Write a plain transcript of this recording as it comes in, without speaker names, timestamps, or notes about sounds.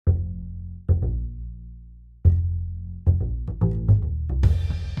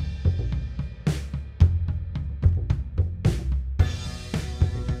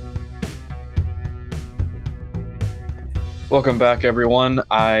Welcome back, everyone.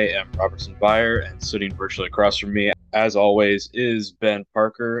 I am Robertson Byer, and sitting virtually across from me, as always, is Ben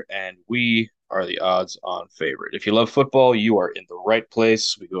Parker, and we are the odds-on favorite. If you love football, you are in the right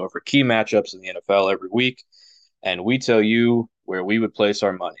place. We go over key matchups in the NFL every week, and we tell you where we would place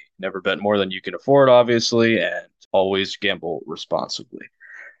our money. Never bet more than you can afford, obviously, and always gamble responsibly.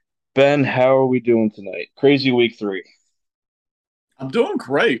 Ben, how are we doing tonight? Crazy week 3. I'm doing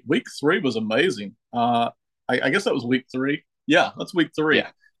great. Week three was amazing. I guess that was week three. Yeah, that's week three. Yeah,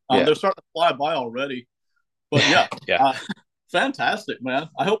 yeah, They're starting to fly by already. But yeah, yeah. uh, fantastic, man.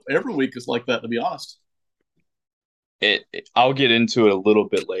 I hope every week is like that, to be honest. I'll get into it a little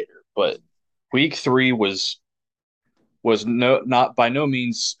bit later, but week 3 was not by no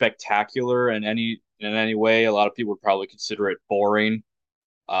means spectacular in any way. A lot of people would probably consider it boring,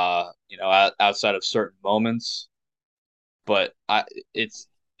 outside of certain moments. But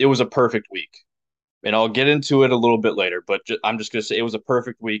it was a perfect week, and I'll get into it a little bit later. But I'm just gonna say it was a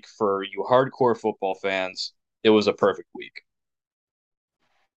perfect week for you hardcore football fans. It was a perfect week.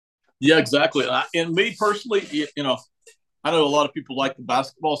 Yeah, exactly. And me personally, I know a lot of people like the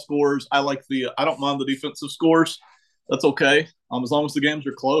basketball scores. I don't mind the defensive scores. That's okay. As long as the games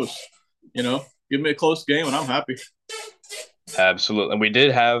are close, give me a close game and I'm happy. Absolutely, and we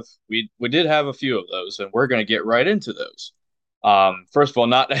did have a few of those, and we're gonna get right into those. First of all,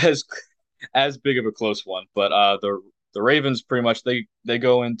 not as big of a close one, but the Ravens pretty much they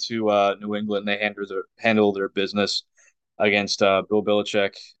go into New England. They handle their business against Bill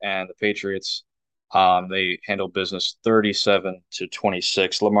Belichick and the Patriots. They handle business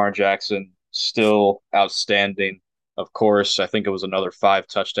 37-26. Lamar Jackson still outstanding. Of course, I think it was another 5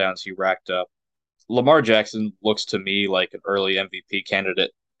 touchdowns he racked up. Lamar Jackson looks to me like an early MVP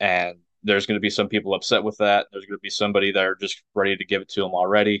candidate, and there's going to be some people upset with that. There's going to be somebody that are just ready to give it to him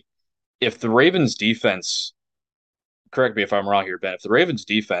already. If the Ravens defense, correct me if I'm wrong here, Ben, if the Ravens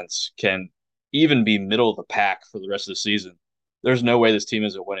defense can even be middle of the pack for the rest of the season, there's no way this team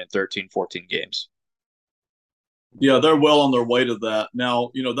isn't winning 13, 14 games. Yeah, they're well on their way to that.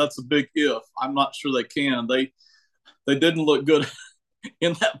 Now, that's a big if. I'm not sure they can. They didn't look good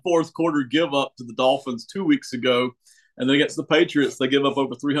in that fourth quarter give up to the Dolphins 2 weeks ago. And then against the Patriots, they give up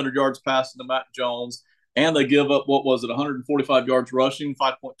over 300 yards passing to Mac Jones. And they give up, what was it, 145 yards rushing,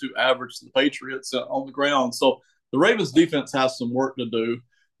 5.2 average to the Patriots on the ground. So the Ravens defense has some work to do.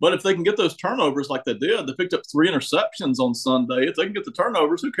 But if they can get those turnovers like they did, they picked up 3 interceptions on Sunday. If they can get the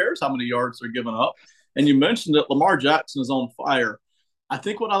turnovers, who cares how many yards they're giving up? And you mentioned that Lamar Jackson is on fire. I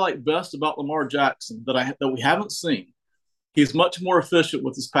think what I like best about Lamar Jackson that we haven't seen, he's much more efficient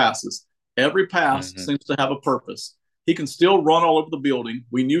with his passes. Every pass Mm-hmm. seems to have a purpose. He can still run all over the building.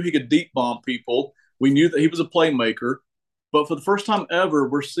 We knew he could deep bomb people. We knew that he was a playmaker. But for the first time ever,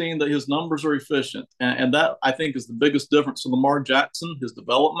 we're seeing that his numbers are efficient. And that, I think, is the biggest difference in Lamar Jackson, his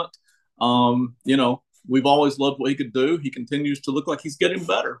development. We've always loved what he could do. He continues to look like he's getting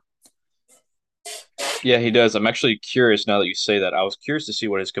better. Yeah, he does. I'm actually curious now that you say that. I was curious to see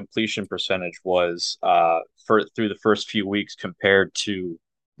what his completion percentage was for through the first few weeks compared to,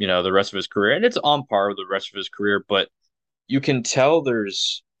 the rest of his career. And it's on par with the rest of his career, but you can tell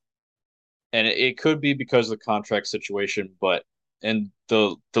and it could be because of the contract situation, but in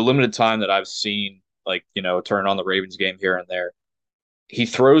the limited time that I've seen, like, turn on the Ravens game here and there, he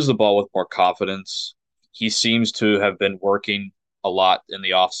throws the ball with more confidence. He seems to have been working a lot in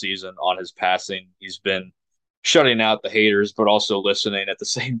the offseason on his passing. He's been shutting out the haters, but also listening at the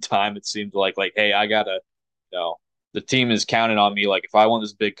same time. It seems like, hey, I gotta, you know, the team is counting on me. Like, if I want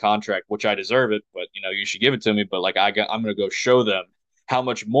this big contract, which I deserve it, but you should give it to me. But like, I'm gonna go show them how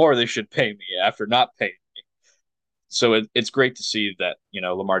much more they should pay me after not paying me. So it's great to see that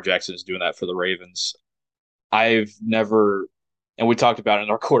Lamar Jackson is doing that for the Ravens. I've never, and we talked about it in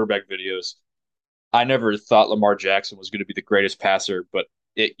our quarterback videos. I never thought Lamar Jackson was going to be the greatest passer, but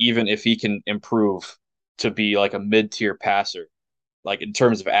even if he can improve to be like a mid-tier passer, like in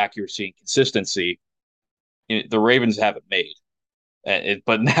terms of accuracy and consistency, the Ravens have it made.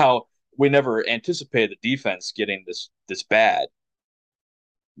 But now we never anticipated the defense getting this bad.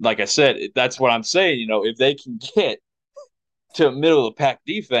 Like I said, that's what I'm saying. If they can get to a middle of the pack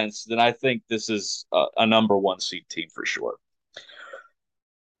defense, then I think this is a number one seed team for sure.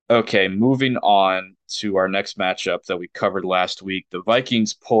 Okay, moving on to our next matchup that we covered last week. The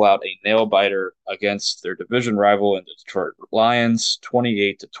Vikings pull out a nail biter against their division rival in the Detroit Lions,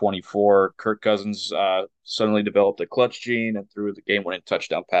 28-24. Kirk Cousins suddenly developed a clutch gene and threw the game-winning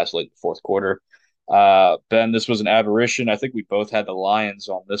touchdown pass late in the fourth quarter. Ben, this was an aberration. I think we both had the Lions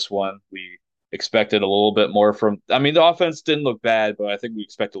on this one. We expected a little bit more from. I mean, the offense didn't look bad, but I think we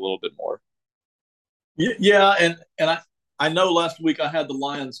expect a little bit more. Yeah, and I know last week I had the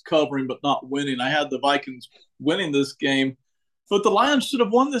Lions covering but not winning. I had the Vikings winning this game, but the Lions should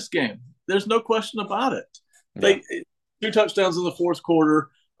have won this game. There's no question about it. Yeah. They two touchdowns in the fourth quarter.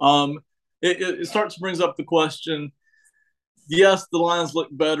 Um, it starts brings up the question. Yes, the Lions look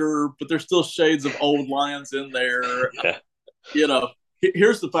better, but there's still shades of old Lions in there. Yeah. You know,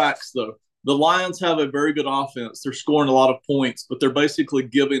 here's the facts though. The Lions have a very good offense. They're scoring a lot of points, but they're basically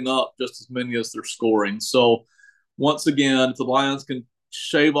giving up just as many as they're scoring. So once again, if the Lions can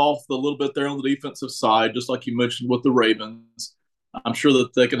shave off the little bit there on the defensive side, just like you mentioned with the Ravens, I'm sure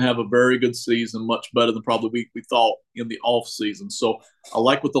that they can have a very good season, much better than probably we thought in the off season. So I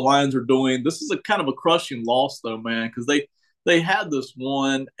like what the Lions are doing. This is a kind of a crushing loss though, man, because they had this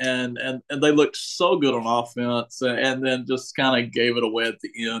one and they looked so good on offense and then just kind of gave it away at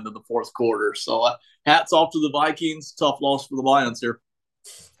the end of the fourth quarter. So hats off to the Vikings. Tough loss for the Lions here.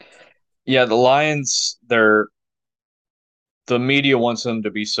 Yeah, the Lions, the media wants them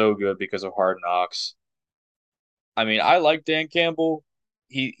to be so good because of Hard Knocks. I mean, I like Dan Campbell.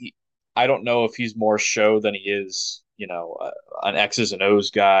 I don't know if he's more show than he is, an X's and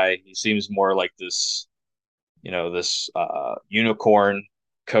O's guy. He seems more like this unicorn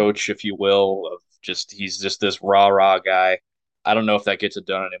coach, if you will, of just he's just this rah guy. I don't know if that gets it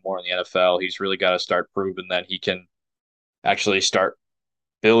done anymore in the NFL. He's really got to start proving that he can actually start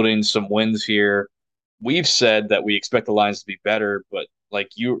building some wins here. We've said that we expect the Lions to be better, but like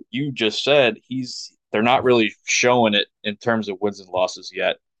you just said, they're not really showing it in terms of wins and losses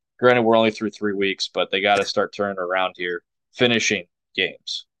yet. Granted, we're only through 3 weeks, but they got to start turning around here, finishing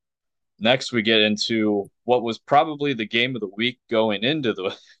games. Next, we get into what was probably the game of the week going into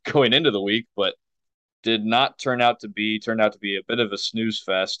the going into the week, but did not turned out to be a bit of a snooze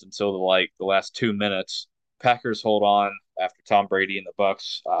fest until the last 2 minutes. Packers hold on after Tom Brady and the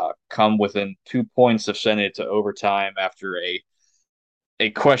Bucks come within 2 points of sending it to overtime after a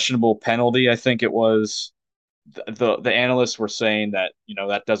questionable penalty. I think it was the analysts were saying that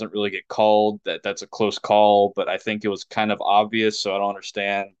that doesn't really get called, that's a close call, but I think it was kind of obvious, so I don't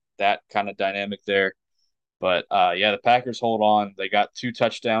understand that kind of dynamic there. But yeah, the Packers hold on. They got 2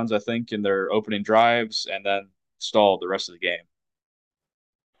 touchdowns, I think, in their opening drives, and then stalled the rest of the game.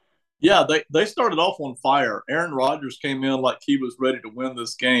 Yeah, they started off on fire. Aaron Rodgers came in like he was ready to win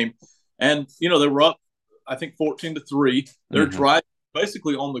this game, and they were up, I think 14-3. They're Mm-hmm. driving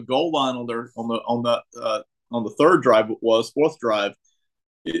basically on the goal line on the third drive. It was fourth drive.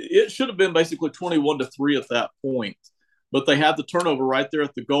 It should have been basically 21-3 at that point, but they had the turnover right there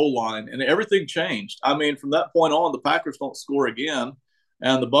at the goal line, and everything changed. I mean, from that point on, the Packers don't score again,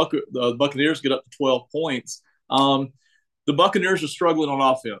 and the Buccaneers get up to 12 points. The Buccaneers are struggling on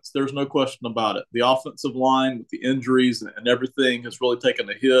offense. There's no question about it. The offensive line with the injuries and everything has really taken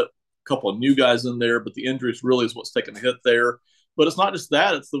a hit. A couple of new guys in there, but the injuries really is what's taking a hit there. But it's not just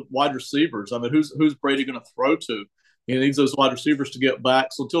that; it's the wide receivers. I mean, who's Brady going to throw to? He needs those wide receivers to get back.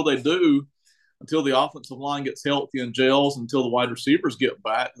 So until they do, until the offensive line gets healthy and gels, until the wide receivers get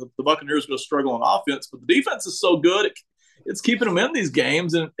back, the Buccaneers are going to struggle on offense. But the defense is so good, it's keeping them in these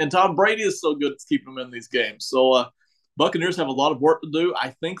games, and Tom Brady is so good, it's keeping them in these games. So Buccaneers have a lot of work to do. I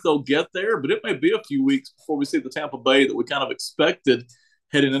think they'll get there, but it may be a few weeks before we see the Tampa Bay that we kind of expected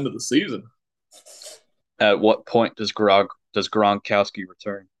heading into the season. At what point does Gronkowski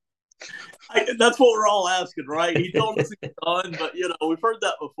return? That's what we're all asking, right? He told us he's done, but we've heard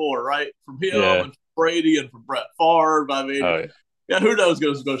that before, right? From him Yeah. and from Brady and from Brett Favre. I mean, Oh yeah. yeah, who knows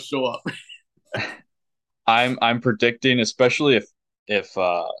who's going to show up? I'm predicting, especially if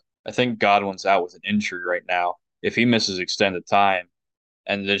I think Godwin's out with an injury right now. If he misses extended time,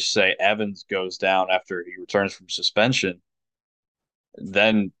 and just say Evans goes down after he returns from suspension,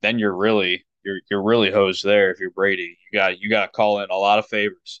 then you're really hosed there. If you're Brady, you got to call in a lot of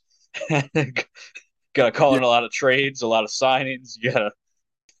favors. Got to call Yeah. in a lot of trades, a lot of signings. You gotta.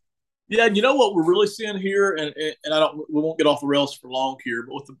 Yeah, and you know what we're really seeing here, and we won't get off the rails for long here,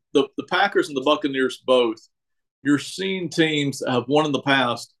 but with the Packers and the Buccaneers both, you're seeing teams that have won in the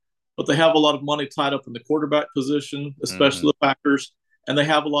past, but they have a lot of money tied up in the quarterback position, Mhm. especially the Packers, and they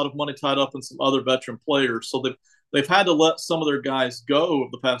have a lot of money tied up in some other veteran players. So they've had to let some of their guys go over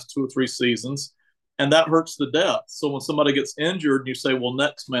the past 2 or 3 seasons, and that hurts the depth. So when somebody gets injured, and you say, "Well,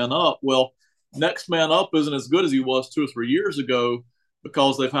 next man up." Well, next man up isn't as good as he was 2 or 3 years ago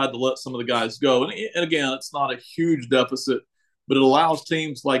because they've had to let some of the guys go. And again, it's not a huge deficit, but it allows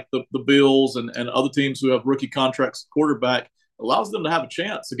teams like the Bills and other teams who have rookie contracts at quarterback, allows them to have a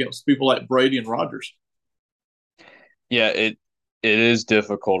chance against people like Brady and Rodgers. Yeah, it is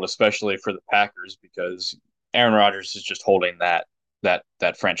difficult, especially for the Packers, because Aaron Rodgers is just holding that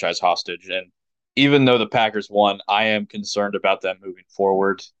franchise hostage, and even though the Packers won, I am concerned about them moving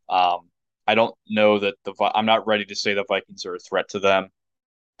forward. I don't know that I'm not ready to say the Vikings are a threat to them,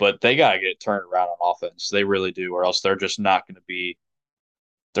 but they got to get it turned around on offense. They really do, or else they're just not going to be.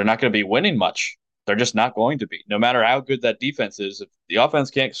 They're not going to be winning much. They're just not going to be. No matter how good that defense is, if the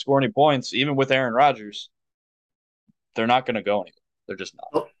offense can't score any points, even with Aaron Rodgers, they're not going to go anywhere. They're just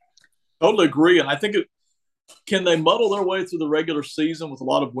not. Totally agree. And I think can they muddle their way through the regular season with a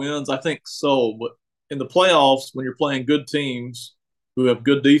lot of wins? I think so. But in the playoffs, when you're playing good teams who have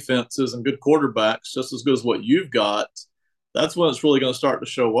good defenses and good quarterbacks, just as good as what you've got, that's when it's really going to start to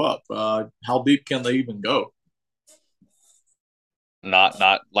show up. How deep can they even go?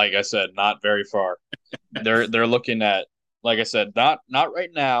 Not like I said, not very far. They're looking at, like I said, not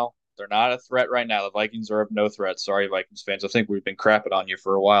right now. They're not a threat right now. The Vikings are no threat. Sorry, Vikings fans. I think we've been crapping on you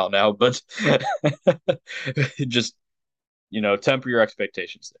for a while now, but just temper your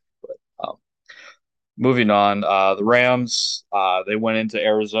expectations there. But moving on, the Rams, they went into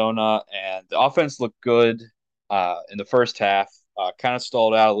Arizona and the offense looked good in the first half. Kind of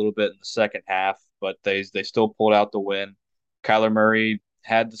stalled out a little bit in the second half, but they still pulled out the win. Kyler Murray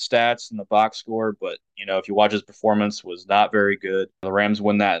had the stats and the box score, but if you watch his performance, was not very good. The Rams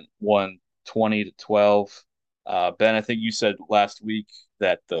win that one 20-12. Ben, I think you said last week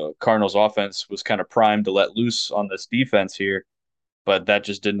that the Cardinals offense was kind of primed to let loose on this defense here, but that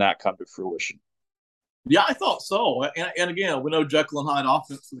just did not come to fruition. Yeah, I thought so. And again, we know Jekyll and Hyde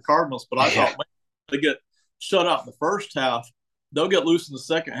offense for the Cardinals, but I Yeah. thought man, they get shut out in the first half. They'll get loose in the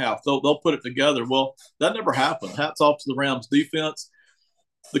second half. They'll put it together. Well, that never happened. Hats off to the Rams defense.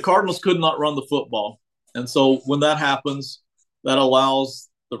 The Cardinals could not run the football. And so when that happens, that allows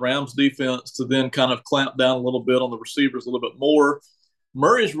the Rams defense to then kind of clamp down a little bit on the receivers a little bit more.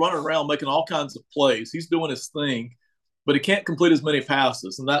 Murray's running around making all kinds of plays. He's doing his thing, but he can't complete as many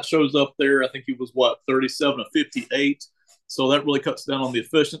passes. And that shows up there. I think he was 37 of 58. So that really cuts down on the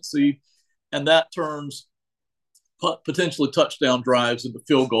efficiency. And that turns potentially touchdown drives into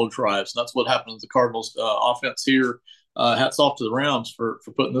field goal drives. And that's what happened to the Cardinals offense here. Hats off to the Rams for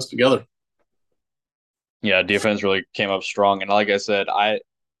putting this together. Yeah, defense really came up strong. And like I said,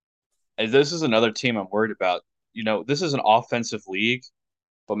 this is another team I'm worried about. This is an offensive league,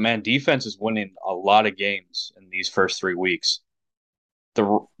 but man, defense is winning a lot of games in these first 3 weeks.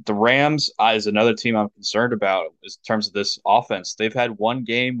 The Rams is another team I'm concerned about in terms of this offense. They've had one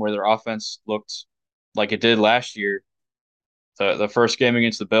game where their offense looked like it did last year. The first game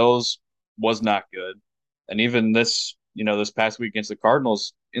against the Bills was not good, and even this past week against the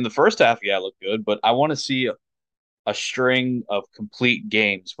Cardinals in the first half, yeah, it looked good. But I want to see a string of complete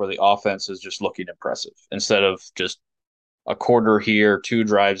games where the offense is just looking impressive instead of just a quarter here, two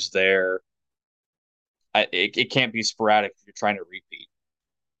drives there. It can't be sporadic if you're trying to repeat.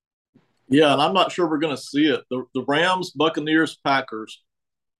 Yeah, and I'm not sure we're going to see it. The Rams, Buccaneers, Packers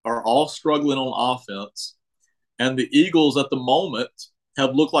are all struggling on offense, and the Eagles at the moment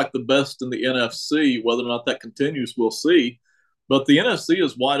have looked like the best in the NFC. Whether or not that continues, we'll see. But the NFC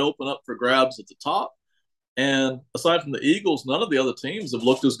is wide open up for grabs at the top. And aside from the Eagles, none of the other teams have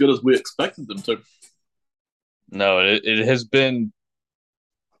looked as good as we expected them to. No, it has been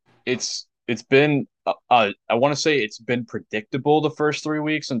it's been I want to say it's been predictable the first 3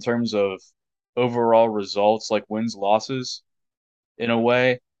 weeks in terms of overall results, like wins, losses in a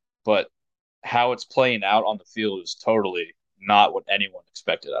way, but how it's playing out on the field is totally not what anyone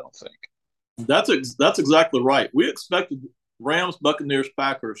expected, I don't think. That's exactly right. We expected Rams, Buccaneers,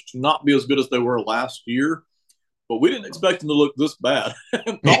 Packers to not be as good as they were last year, but we didn't expect them to look this bad.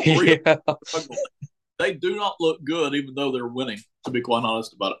 All three Yeah. of them, they do not look good, even though they're winning. To be quite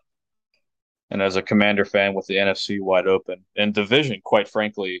honest about it. And as a Commander fan with the NFC wide open and division, quite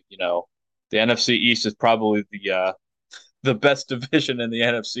frankly, the NFC East is probably the best division in the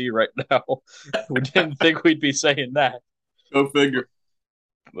NFC right now. We didn't think we'd be saying that. Go figure.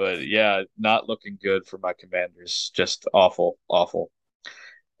 But yeah, not looking good for my Commanders. Just awful, awful.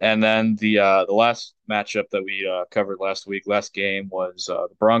 And then the last matchup that we covered last week, last game was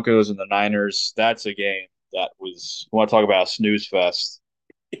the Broncos and the Niners. That's a game that was. I want to talk about a snooze fest.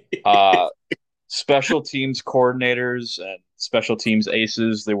 Uh, Special teams coordinators and special teams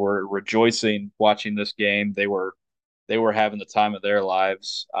aces, they were rejoicing watching this game. They were having the time of their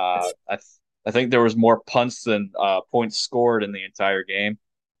lives. I think there was more punts than points scored in the entire game.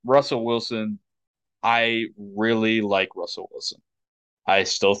 Russell Wilson, I really like Russell Wilson. I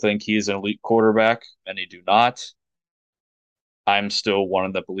still think he's an elite quarterback. Many do not. I'm still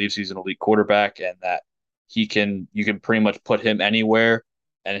one that believes he's an elite quarterback and that you can pretty much put him anywhere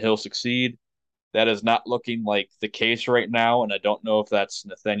and he'll succeed. That is not looking like the case right now, and I don't know if that's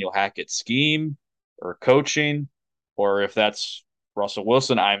Nathaniel Hackett's scheme or coaching, or if that's Russell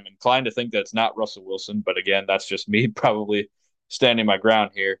Wilson. I'm inclined to think that's not Russell Wilson, but again, that's just me probably standing my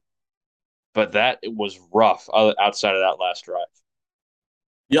ground here. But that it was rough outside of that last drive.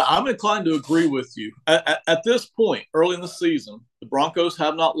 Yeah, I'm inclined to agree with you. At this point, early in the season, the Broncos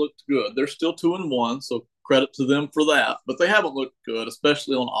have not looked good. They're still 2-1, so credit to them for that. But they haven't looked good,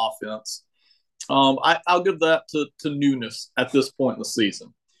 especially on offense. I'll give that to newness at this point in the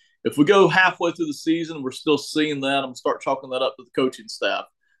season. If we go halfway through the season, we're still seeing that. I'm gonna start chalking that up to the coaching staff.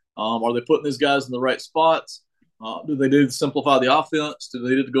 Are they putting these guys in the right spots? Do they need to simplify the offense? Do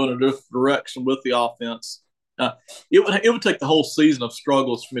they need to go in a different direction with the offense? Uh, it would take the whole season of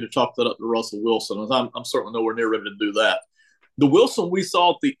struggles for me to chalk that up to Russell Wilson. I'm certainly nowhere near ready to do that. The Wilson we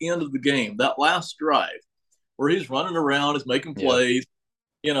saw at the end of the game, that last drive, where he's running around, he's making Yeah. plays,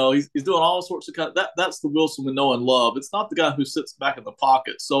 he's doing all sorts of that's the Wilson we know and love. It's not the guy who sits back in the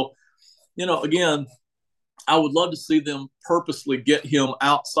pocket. So, again, I would love to see them purposely get him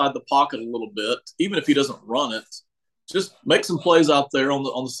outside the pocket a little bit, even if he doesn't run it. Just make some plays out there on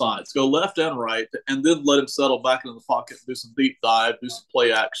the sides, go left and right, and then let him settle back into the pocket, do some deep dive, do some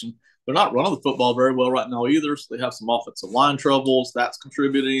play action. They're not running the football very well right now either, so they have some offensive line troubles. That's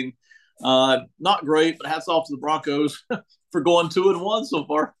contributing. Not great, but hats off to the Broncos for going 2-1 so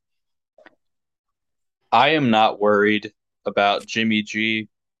far. I am not worried about Jimmy G.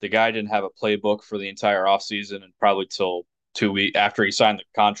 The guy didn't have a playbook for the entire offseason and probably till 2 weeks after he signed the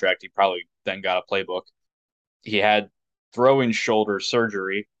contract, he probably then got a playbook. He had throwing shoulder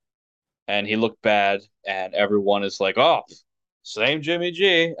surgery and he looked bad and everyone is like, "Oh, same Jimmy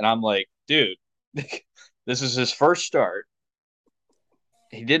G." And I'm like, "Dude, this is his first start.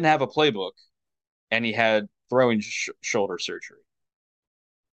 He didn't have a playbook and he had throwing shoulder surgery.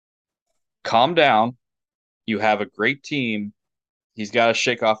 Calm down. You have a great team. He's got to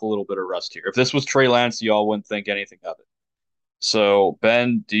shake off a little bit of rust here. If this was Trey Lance, y'all wouldn't think anything of it." So,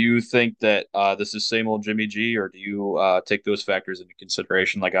 Ben, do you think that this is same old Jimmy G, or do you take those factors into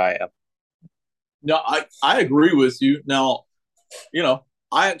consideration like I am? No, I agree with you. Now,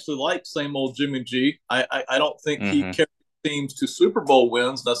 I actually like same old Jimmy G. I don't think he Hmm. carries teams to Super Bowl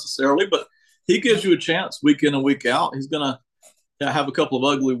wins necessarily, but he gives you a chance week in and week out. He's going to have a couple of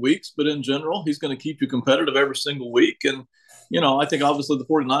ugly weeks, but in general, he's going to keep you competitive every single week. And, I think obviously the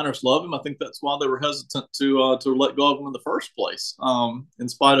 49ers love him. I think that's why they were hesitant to let go of him in the first place, in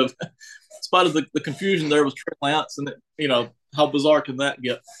spite of the confusion there with Trey Lance and, how bizarre can that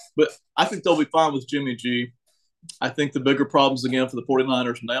get? But I think they'll be fine with Jimmy G. I think the bigger problems again for the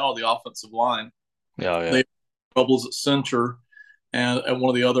 49ers now are the offensive line. Yeah, They yeah. have troubles at center and at one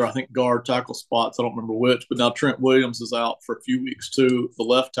of the other, I think, guard tackle spots. I don't remember which, but now Trent Williams is out for a few weeks too, the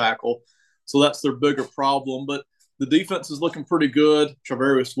left tackle. So that's their bigger problem. But the defense is looking pretty good.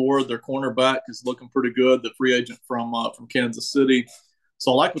 Travarius Ward, their cornerback, is looking pretty good, the free agent from Kansas City.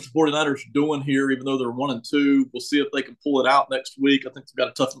 So I like what the 49ers are doing here, even though they're 1-2. We'll see if they can pull it out next week. I think they've got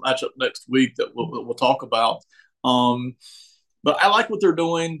a tough matchup next week that we'll talk about. Um, but I like what they're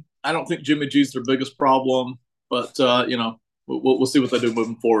doing. I don't think Jimmy G's their biggest problem, but we'll see what they do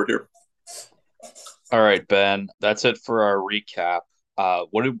moving forward here. All right, Ben. That's it for our recap.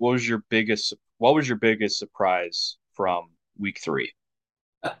 What was your biggest surprise from week 3?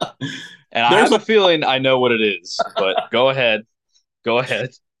 And I There's have a a feeling I know what it is, but go ahead. Go ahead.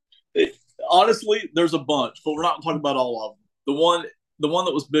 honestly, there's a bunch, but we're not talking about all of them. The one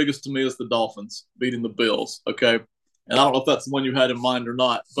that was biggest to me is the Dolphins beating the Bills. Okay, and I don't know if that's the one you had in mind or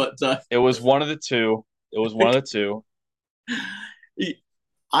not, but It was one of the two. It was one of the two.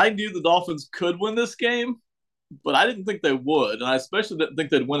 I knew the Dolphins could win this game, but I didn't think they would, and I especially didn't think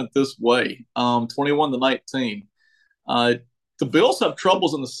they'd win it this way, 21-19. Uh, the Bills have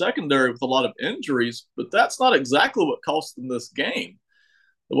troubles in the secondary with a lot of injuries, but that's not exactly what cost them this game.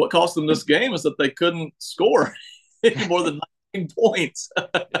 What cost them this game is that they couldn't score any more than 19 points. Yeah.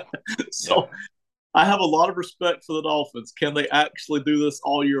 Yeah. So I have a lot of respect for the Dolphins. Can they actually do this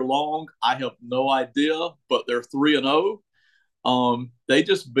all year long? I have no idea, but they're 3-0. They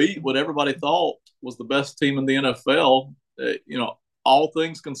just beat what everybody thought was the best team in the NFL. All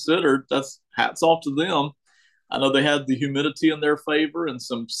things considered, that's hats off to them. I know they had the humidity in their favor and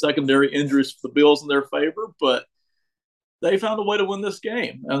some secondary injuries for the Bills in their favor, but they found a way to win this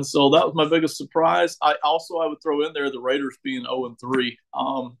game, and so that was my biggest surprise. I would throw in there the Raiders being 0-3.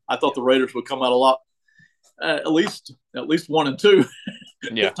 I thought the Raiders would come out a lot, at least 1-2,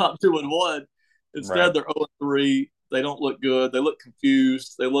 Yeah. if not 2-1. Right. Instead, they're 0-3. They don't look good. They look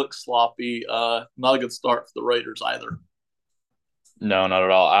confused. They look sloppy. Not a good start for the Raiders either. No, not at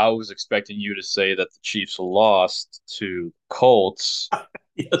all. I was expecting you to say that the Chiefs lost to Colts.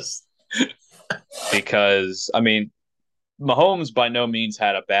 Yes. because I mean, Mahomes by no means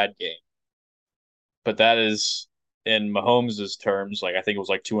had a bad game, but that is in Mahomes' terms, like I think it was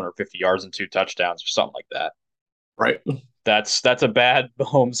like 250 yards and two touchdowns or something like that. Right. That's a bad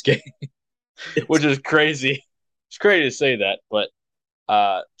Mahomes game, which is crazy. It's crazy to say that, but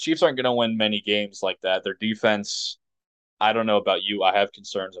Chiefs aren't going to win many games like that. Their defense, I don't know about you, I have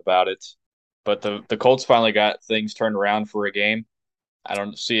concerns about it, but the Colts finally got things turned around for a game. I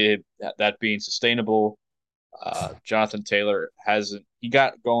don't see that being sustainable. Jonathan Taylor hasn't, he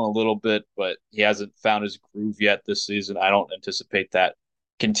got going a little bit, but he hasn't found his groove yet this season. I don't anticipate that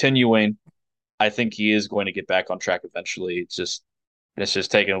continuing. I think he is going to get back on track eventually. It's just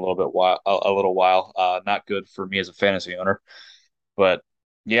taking a little while. Not good for me as a fantasy owner, but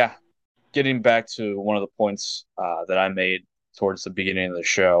yeah, getting back to one of the points that I made towards the beginning of the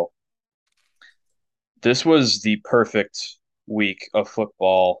show, this was the perfect week of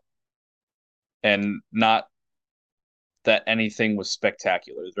football, and not that anything was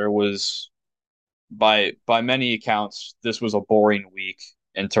spectacular. There was, by many accounts, this was a boring week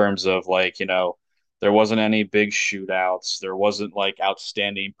in terms of like, there wasn't any big shootouts. There wasn't like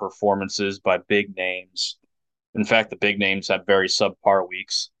outstanding performances by big names. In fact, the big names had very subpar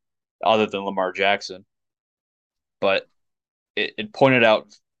weeks, other than Lamar Jackson. But it pointed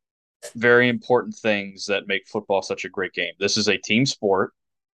out very important things that make football such a great game. This is a team sport.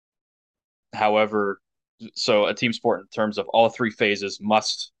 However, so a team sport in terms of all three phases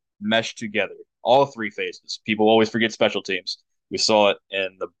must mesh together. All three phases. People always forget special teams. We saw it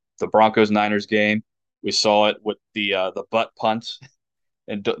in the Broncos Niners game. We saw it with the butt punt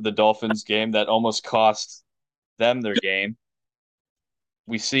in the Dolphins game that almost cost them their game.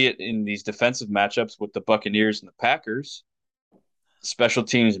 We see it in these defensive matchups with the Buccaneers and the Packers. Special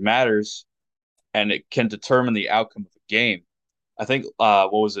teams matters, and it can determine the outcome of a game. I think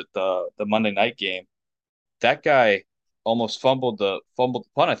what was it, the Monday night game? That guy almost fumbled the punt.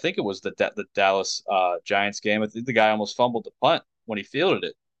 I think it was the Dallas Giants game. I think the guy almost fumbled the punt when he fielded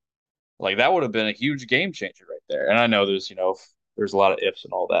it. Like that would have been a huge game changer right there. And I know there's a lot of ifs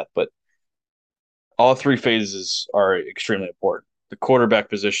and all that, but all three phases are extremely important. The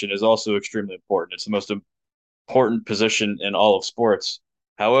quarterback position is also extremely important. It's the most important position in all of sports.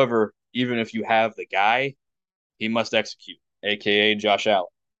 However, even if you have the guy, he must execute, aka Josh Allen,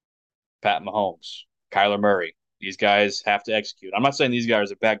 Pat Mahomes, Kyler Murray. These guys have to execute. I'm not saying these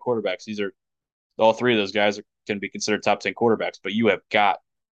guys are bad quarterbacks. These are all three of those guys can be considered top 10 quarterbacks, but you have got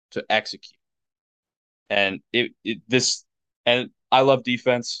to execute. And and I love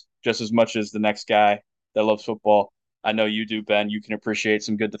defense just as much as the next guy that loves football. I know you do, Ben. You can appreciate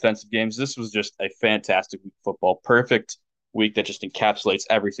some good defensive games. This was just a fantastic week of football. Perfect week that just encapsulates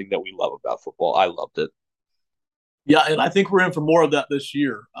everything that we love about football. I loved it. Yeah, and I think we're in for more of that this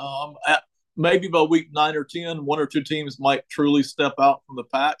year. Maybe by week 9 or 10, one or two teams might truly step out from the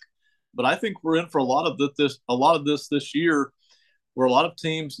pack. But I think we're in for a lot of this year, where a lot of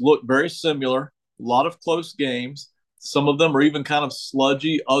teams look very similar, a lot of close games. Some of them are even kind of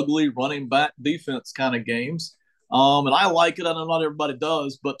sludgy, ugly, running back defense kind of games. And I like it. I know not everybody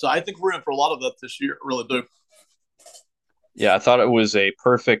does, but I think we're in for a lot of that this year. I really do. Yeah, I thought it was a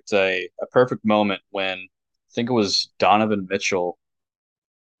perfect moment when I think it was Donovan Mitchell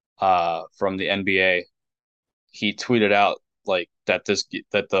from the NBA. He tweeted out like that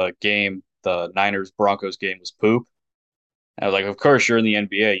the game, the Niners Broncos game, was poop. And I was like, of course you're in the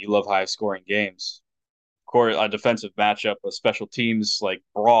NBA, you love high scoring games. Of course, a defensive matchup, a special teams like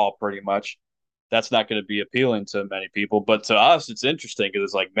brawl, pretty much. That's not going to be appealing to many people, but to us, it's interesting because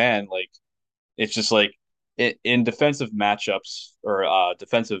it's like, man, like it's just like in defensive matchups or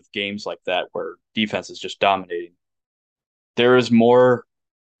defensive games like that where defense is just dominating. There is more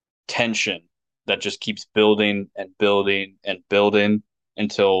tension that just keeps building and building and building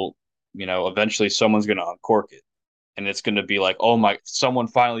until eventually someone's going to uncork it, and it's going to be like, oh my, someone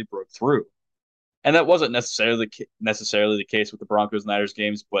finally broke through. And that wasn't necessarily the case with the Broncos Niners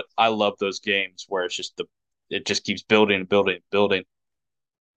games, but I love those games where it just keeps building and building and building.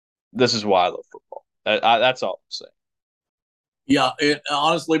 This is why I love football. That's all I'm saying. Yeah, and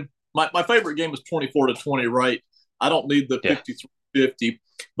honestly, my favorite game is 24-20, right? I don't need the Yeah. 53-50,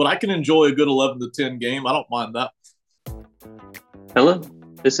 but I can enjoy a good 11-10 game. I don't mind that. Hello,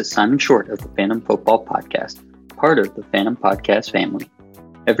 this is Simon Short of the Phantom Football Podcast, part of the Phantom Podcast family.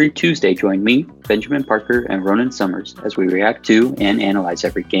 Every Tuesday, join me, Benjamin Parker, and Ronan Summers as we react to and analyze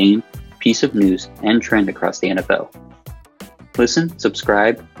every game, piece of news, and trend across the NFL. Listen,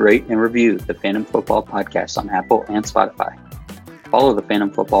 subscribe, rate, and review the Phantom Football Podcast on Apple and Spotify. Follow the Phantom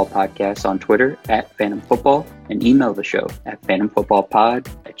Football Podcast on Twitter @Phantom Football and email the show at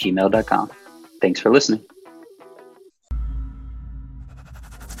phantomfootballpod@gmail.com. Thanks for listening.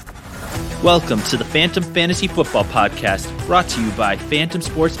 Welcome to the Phantom Fantasy Football Podcast, brought to you by Phantom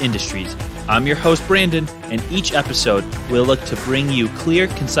Sports Industries. I'm your host, Brandon, and each episode we'll look to bring you clear,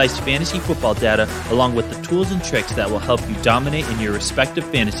 concise fantasy football data along with the tools and tricks that will help you dominate in your respective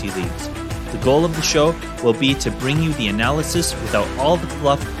fantasy leagues. The goal of the show will be to bring you the analysis without all the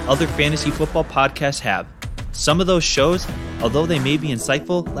fluff other fantasy football podcasts have. Some of those shows, although they may be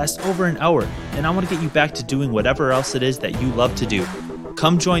insightful, last over an hour, and I want to get you back to doing whatever else it is that you love to do.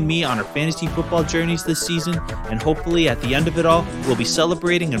 Come join me on our fantasy football journeys this season, and hopefully at the end of it all, we'll be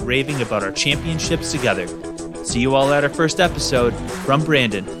celebrating and raving about our championships together. See you all at our first episode. From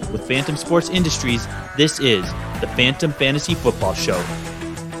Brandon with Phantom Sports Industries, this is the Phantom Fantasy Football Show.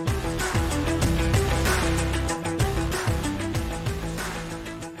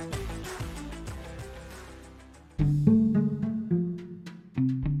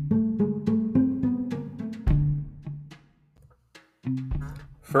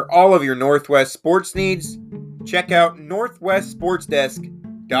 For all of your Northwest sports needs, check out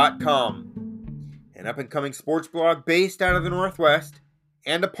northwestsportsdesk.com, an up-and-coming sports blog based out of the Northwest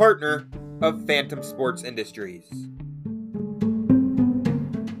and a partner of Phantom Sports Industries.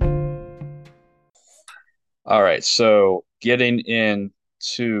 All right, so getting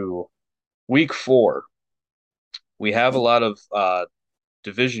into week 4, we have a lot of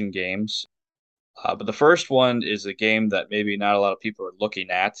division games. But the first one is a game that maybe not a lot of people are looking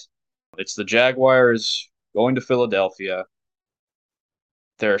at. It's the Jaguars going to Philadelphia.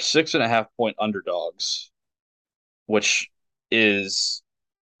 They're 6.5-point underdogs, which is,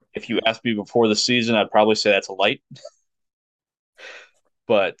 if you asked me before the season, I'd probably say that's light.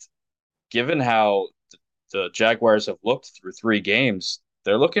 But given how the Jaguars have looked through 3 games,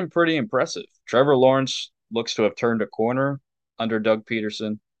 they're looking pretty impressive. Trevor Lawrence looks to have turned a corner under Doug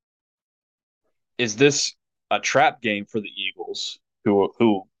Peterson. Is this a trap game for the Eagles,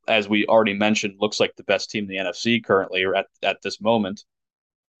 who, as we already mentioned, looks like the best team in the NFC currently or at this moment?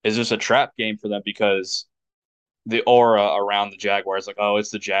 Is this a trap game for them because the aura around the Jaguars, like, oh, it's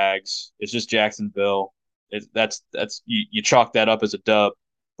the Jags, it's just Jacksonville. That's you chalk that up as a dub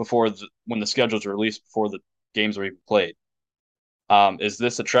when the schedules are released before the games are even played. Is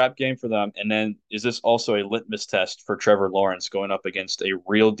this a trap game for them? And then is this also a litmus test for Trevor Lawrence going up against a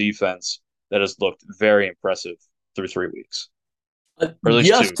real defense that has looked very impressive through 3 weeks? Or at least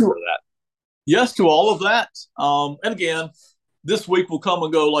yes 2 to for that. yes to all of that. And again, this week will come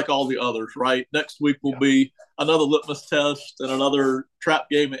and go like all the others, right? Next week will be another litmus test and another trap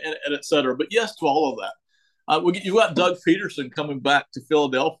game, and et cetera. But yes to all of that. You got Doug Peterson coming back to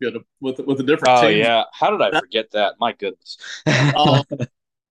Philadelphia with a different team. Oh, yeah. How did I forget that? My goodness.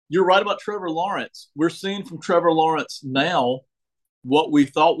 You're right about Trevor Lawrence. We're seeing from Trevor Lawrence now what we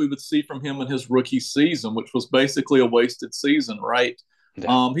thought we would see from him in his rookie season, which was basically a wasted season, right?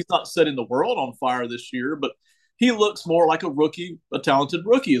 Yeah. He's not setting the world on fire this year, but he looks more like a rookie, a talented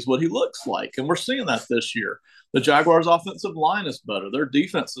rookie is what he looks like. And we're seeing that this year. The Jaguars' offensive line is better. Their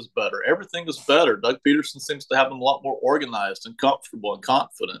defense is better. Everything is better. Doug Peterson seems to have them a lot more organized and comfortable and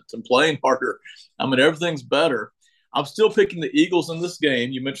confident and playing harder. I mean, everything's better. I'm still picking the Eagles in this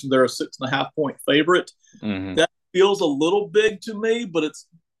game. You mentioned they're a 6.5-point favorite. Mm-hmm. That feels a little big to me, but it's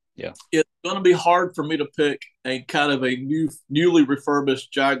going to be hard for me to pick a kind of a newly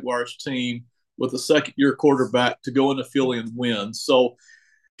refurbished Jaguars team with a second-year quarterback to go into Philly and win. So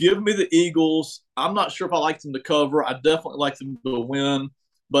give me the Eagles. I'm not sure if I like them to cover. I definitely like them to win,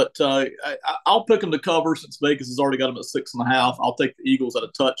 but I'll pick them to cover since Vegas has already got them at 6.5. I'll take the Eagles at a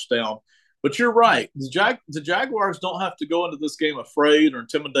touchdown. But you're right. The Jaguars don't have to go into this game afraid or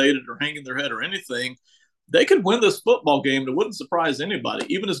intimidated or hanging their head or anything. They could win this football game. It wouldn't surprise anybody,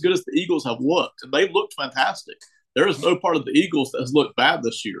 even as good as the Eagles have looked. And they've looked fantastic. There is no part of the Eagles that has looked bad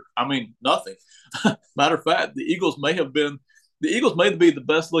this year. I mean, nothing. Matter of fact, the Eagles may be the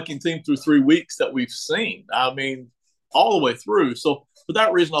best-looking team through 3 weeks that we've seen. I mean, all the way through. So for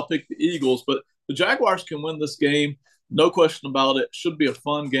that reason, I'll pick the Eagles. But the Jaguars can win this game. No question about it. Should be a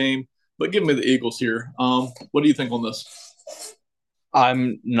fun game. But give me the Eagles here. What do you think on this?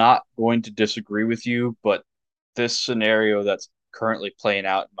 I'm not going to disagree with you, but this scenario that's currently playing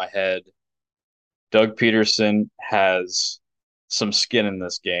out in my head, Doug Peterson has some skin in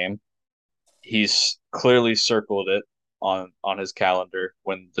this game. He's clearly circled it on his calendar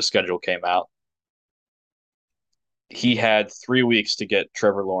when the schedule came out. He had 3 weeks to get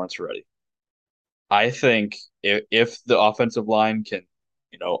Trevor Lawrence ready. I think if the offensive line can,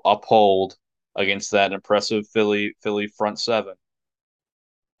 uphold against that impressive Philly front seven,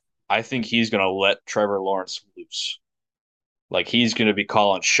 I think he's going to let Trevor Lawrence loose. Like, he's going to be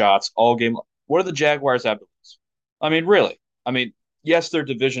calling shots all game. What do the Jaguars have to lose? I mean, really? I mean, yes, their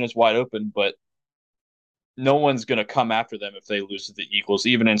division is wide open, but no one's going to come after them if they lose to the Eagles,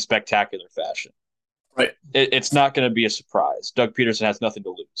 even in spectacular fashion. Right. It's not going to be a surprise. Doug Peterson has nothing to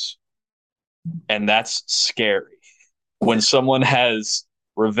lose. And that's scary when someone has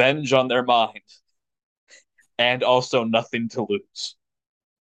revenge on their mind and also nothing to lose.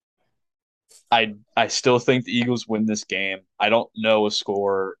 I still think the Eagles win this game. I don't know a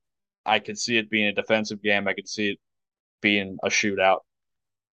score. I can see it being a defensive game. I can see it being a shootout.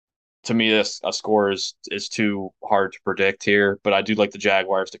 To me, this a score is too hard to predict here, but I do like the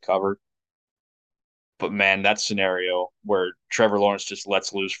Jaguars to cover. But man, that scenario where Trevor Lawrence just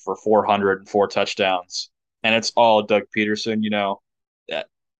lets loose for 404 touchdowns, and it's all Doug Peterson, that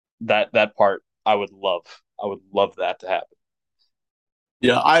that part I would love. I would love that to happen.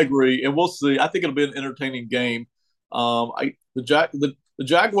 Yeah, I agree, and we'll see. I think it'll be an entertaining game. The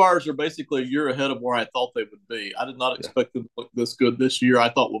Jaguars are basically a year ahead of where I thought they would be. I did not expect them to look this good this year. I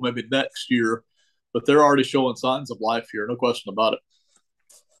thought, well, maybe next year, but they're already showing signs of life here. No question about it.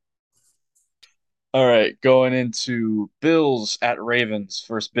 All right, going into Bills at Ravens,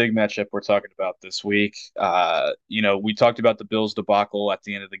 first big matchup we're talking about this week. We talked about the Bills debacle at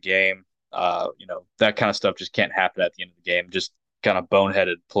the end of the game. That kind of stuff just can't happen at the end of the game. Just kind of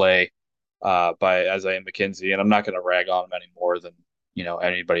boneheaded play by Isaiah McKenzie, and I'm not going to rag on him any more than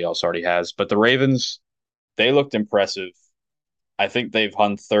anybody else already has. But the Ravens, they looked impressive. I think they've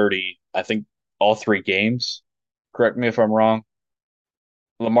won 30. I think all three games. Correct me if I'm wrong.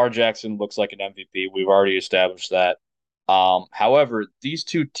 Lamar Jackson looks like an MVP. We've already established that. However, these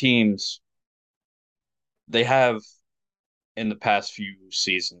two teams, they have in the past few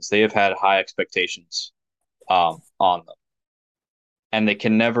seasons, they have had high expectations on them, and they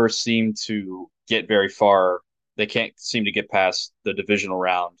can never seem to get very far. They can't seem to get past the divisional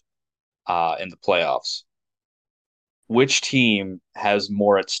round in the playoffs. Which team has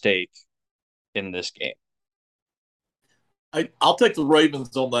more at stake in this game? I'll take the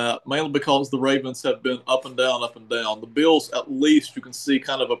Ravens on that, mainly because the Ravens have been up and down, up and down. The Bills, at least, you can see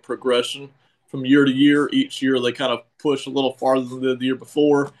kind of a progression from year to year. Each year, they kind of push a little farther than the year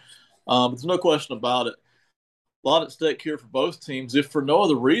before. There's no question about it. A lot at stake here for both teams, if for no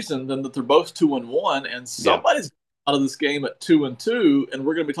other reason than that they're both 2-1, and somebody's out of this game at 2-2, and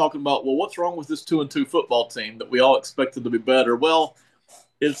we're going to be talking about, well, what's wrong with this 2-2 football team that we all expected to be better? Well,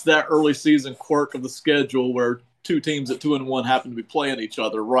 it's that early season quirk of the schedule where two teams at 2-1 happen to be playing each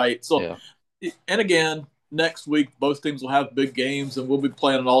other, right? So, and again, next week both teams will have big games, and we'll be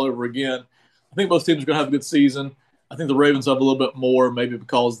playing it all over again. I think both teams are going to have a good season. I think the Ravens have a little bit more, maybe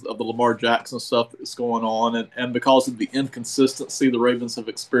because of the Lamar Jackson stuff that's going on, and because of the inconsistency the Ravens have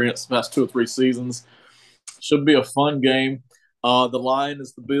experienced the past 2 or 3 seasons. Should be a fun game. The line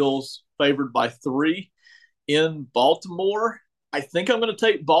is the Bills favored by 3 in Baltimore. I think I'm going to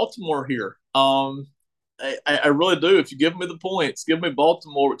take Baltimore here. I really do. If you give me the points, give me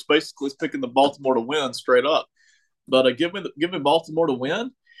Baltimore, which basically is picking the Baltimore to win straight up. But give me Baltimore to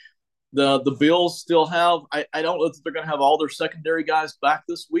win. The Bills still have. I don't know if they're going to have all their secondary guys back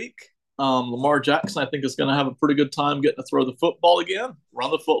this week. Lamar Jackson, I think, is going to have a pretty good time getting to throw the football again,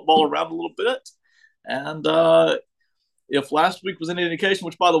 run the football around a little bit. And if last week was any indication,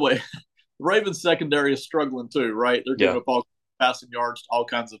 which, by the way, the Ravens secondary is struggling too, right? They're giving up all passing yards to all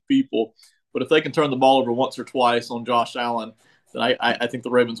kinds of people. But if they can turn the ball over once or twice on Josh Allen, then I think the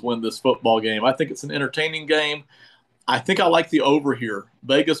Ravens win this football game. I think it's an entertaining game. I think I like the over here.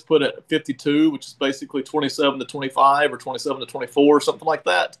 Vegas put it at 52, which is basically 27-25 or 27-24, something like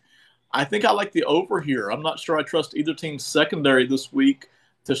that. I think I like the over here. I'm not sure I trust either team's secondary this week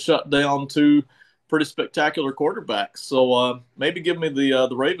to shut down 2 pretty spectacular quarterbacks. So maybe give me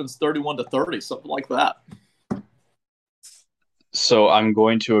the Ravens 31-30, something like that. So I'm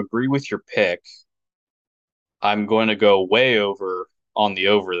going to agree with your pick. I'm going to go way over on the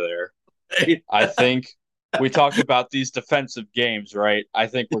over there. I think we talked about these defensive games, right? I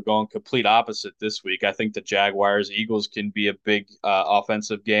think we're going complete opposite this week. I think the Jaguars, Eagles can be a big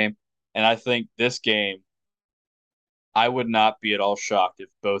offensive game. And I think this game, I would not be at all shocked if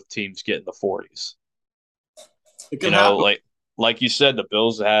both teams get in the 40s. Like you said, the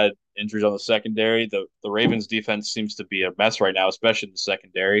Bills had injuries on the secondary. The Ravens defense seems to be a mess right now, especially in the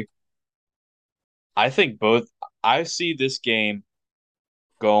secondary. I see this game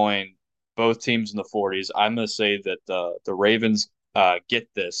going both teams in the 40s. I'm going to say that the Ravens get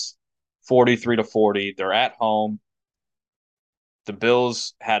this 43-40. They're at home. The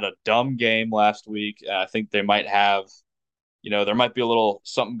Bills had a dumb game last week. I think they might have, there might be a little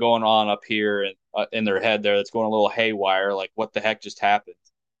something going on up here in their head there that's going a little haywire. Like, what the heck just happened?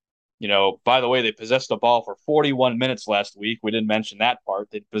 By the way, they possessed the ball for 41 minutes last week. We didn't mention that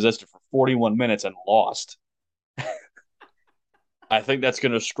part. They possessed it for 41 minutes and lost. I think that's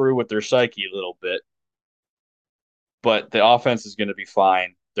going to screw with their psyche a little bit. But the offense is going to be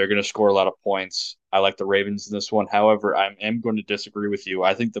fine. They're going to score a lot of points. I like the Ravens in this one. However, I am going to disagree with you.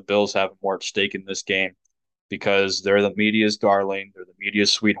 I think the Bills have more at stake in this game because they're the media's darling. They're the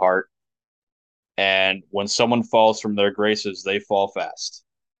media's sweetheart. And when someone falls from their graces, they fall fast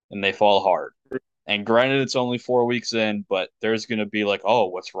and they fall hard. And granted, it's only 4 weeks in, but there's going to be like, oh,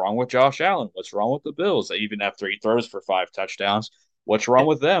 what's wrong with Josh Allen? What's wrong with the Bills? Even after he throws for 5 touchdowns, what's wrong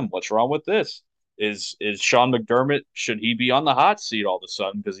with them? What's wrong with this? Is Sean McDermott, should he be on the hot seat all of a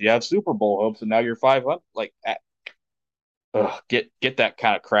sudden because you have Super Bowl hopes and now you're 500? Like, get that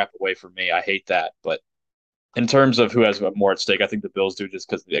kind of crap away from me. I hate that. But in terms of who has more at stake, I think the Bills do just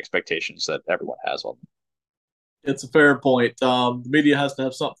because of the expectations that everyone has on them. It's a fair point. The media has to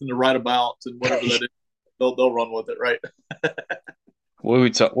have something to write about, and whatever that is, they'll run with it, right? What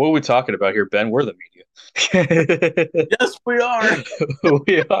are we talking about here, Ben? We're the media. Yes, we are.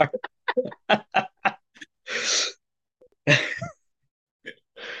 We are.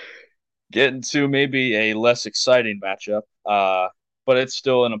 Getting to maybe a less exciting matchup, but it's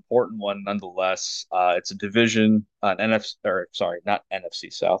still an important one nonetheless. It's a division, not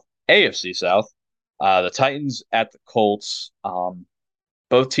NFC South, AFC South. The Titans at the Colts.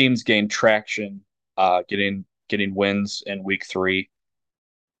 Both teams gained traction, getting wins in week 3,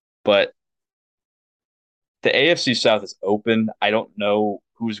 but the AFC South is open. I don't know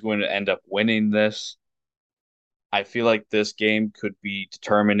who's going to end up winning this. I feel like this game could be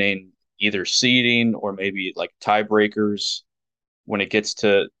determining either seeding or maybe like tiebreakers when it gets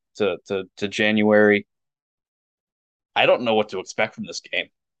to January. I don't know what to expect from this game.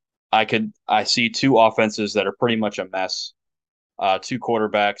 I see two offenses that are pretty much a mess. Two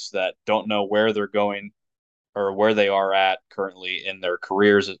quarterbacks that don't know where they're going or where they are at currently in their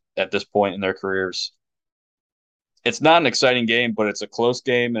careers at this point in their careers. It's not an exciting game, but it's a close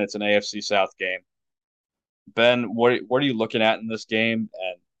game and it's an AFC South game. Ben, what are you looking at in this game,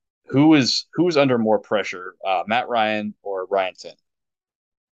 and who's under more pressure, Matt Ryan or Ryan Tannehill?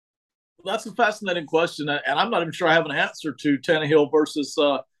 Well, that's a fascinating question, and I'm not even sure I have an answer to Tannehill versus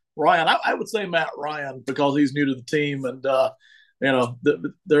Ryan. I would say Matt Ryan because he's new to the team, and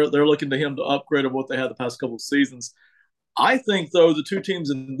they're looking to him to upgrade of what they had the past couple of seasons. I think though the two teams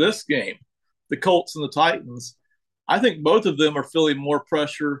in this game, the Colts and the Titans, I think both of them are feeling more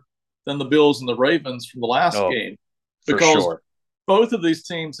pressure than the Bills and the Ravens from the last game because both of these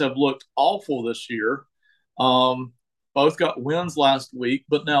teams have looked awful this year. Both got wins last week,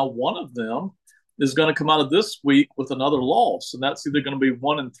 but now one of them is going to come out of this week with another loss, and that's either going to be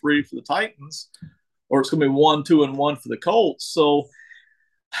 1-3 for the Titans, or it's going to be 1-2-1 for the Colts. So,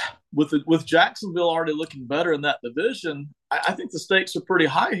 with Jacksonville already looking better in that division, I think the stakes are pretty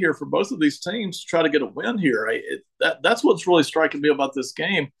high here for both of these teams to try to get a win here. That's what's really striking me about this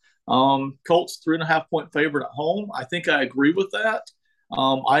game. Colts 3.5-point favorite at home. I think I agree with that.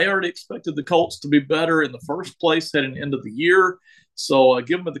 I already expected the Colts to be better in the first place heading into the year. So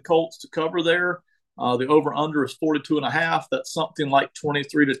give me the Colts to cover there. The over-under is 42.5. That's something like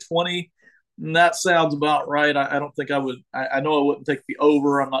 23-20. And that sounds about right. I don't think I would. I know I wouldn't take the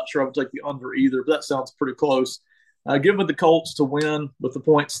over. I'm not sure I would take the under either, but that sounds pretty close. Give me the Colts to win with the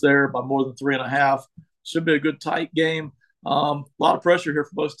points there by more than 3.5. Should be a good tight game. A lot of pressure here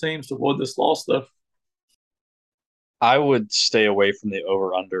for both teams to avoid this loss, though. I would stay away from the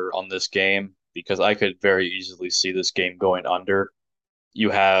over-under on this game because I could very easily see this game going under. You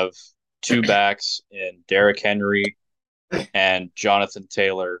have two backs in Derrick Henry and Jonathan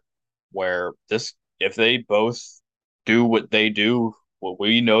Taylor, where if they both do what they do, what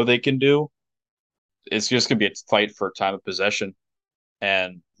we know they can do, it's just going to be a fight for time of possession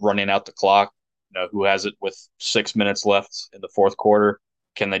and running out the clock. Who has it with 6 minutes left in the fourth quarter?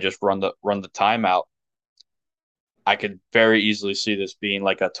 Can they just run the timeout? I could very easily see this being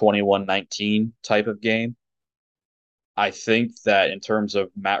like a 21-19 type of game. I think that in terms of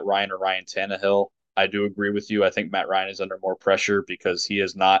Matt Ryan or Ryan Tannehill, I do agree with you. I think Matt Ryan is under more pressure because he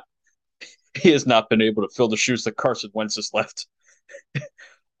has not been able to fill the shoes that Carson Wentz has left.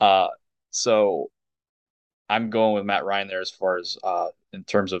 So I'm going with Matt Ryan there as far as in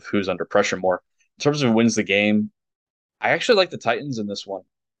terms of who's under pressure more. In terms of who wins the game, I actually like the Titans in this one.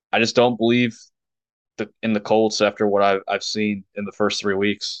 I just don't believe in the Colts after what I've seen in the first 3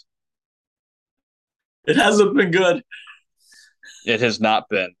 weeks. It hasn't been good. It has not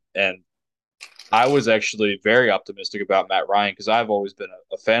been. And I was actually very optimistic about Matt Ryan because I've always been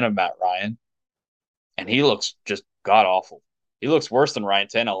a fan of Matt Ryan. And he looks just god-awful. he looks worse than Ryan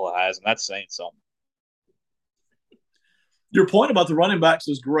Tannehill has, and that's saying something. Your point about the running backs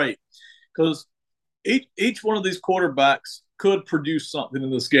is great because each one of these quarterbacks could produce something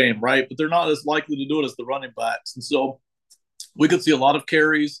in this game, right? But they're not as likely to do it as the running backs. And so we could see a lot of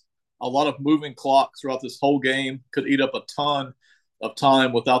carries, a lot of moving clock throughout this whole game, could eat up a ton of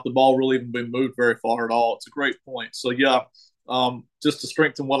time without the ball really even being moved very far at all. It's a great point. So, yeah, just to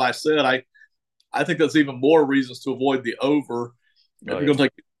strengthen what I said, I think that's even more reasons to avoid the over. If you're going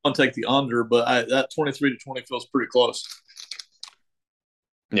to take the under, but that 23-20 feels pretty close.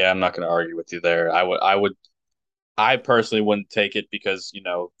 Yeah, I'm not going to argue with you there. I personally wouldn't take it because, these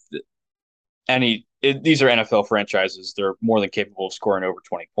are NFL franchises. They're more than capable of scoring over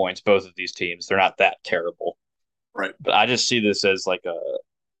 20 points. Both of these teams, they're not that terrible. Right. But I just see this as like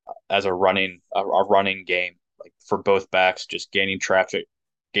a running game, like for both backs, just gaining traction.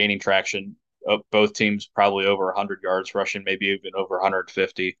 Both teams probably over 100 yards rushing, maybe even over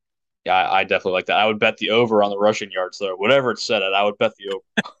 150. Yeah, I definitely like that. I would bet the over on the rushing yards, though. Whatever it's set at, I would bet the over.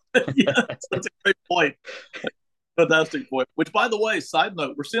 Yeah, that's a great point. Fantastic point. Which, by the way, side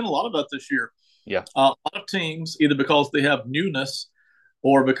note, we're seeing a lot of that this year. Yeah. A lot of teams, either because they have newness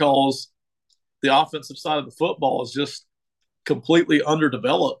or because the offensive side of the football is just completely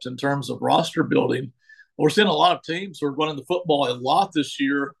underdeveloped in terms of roster building. We're seeing a lot of teams who are running the football a lot this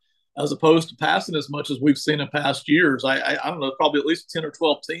year as opposed to passing as much as we've seen in past years. I don't know, probably at least 10 or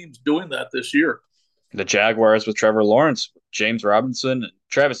 12 teams doing that this year. The Jaguars with Trevor Lawrence, James Robinson,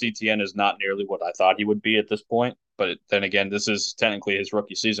 Travis Etienne is not nearly what I thought he would be at this point. But then again, this is technically his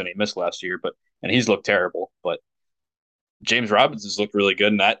rookie season. He missed last year, and he's looked terrible. But James Robinson's looked really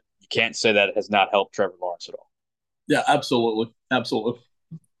good, and that you can't say that has not helped Trevor Lawrence at all. Yeah, absolutely. Absolutely.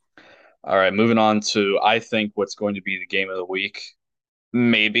 All right, moving on to, I think, what's going to be the game of the week.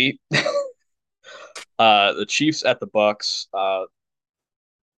 Maybe. The Chiefs at the Bucks.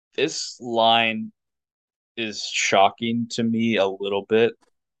 This line is shocking to me a little bit.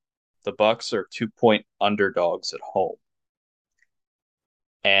 The Bucks are 2-point underdogs at home.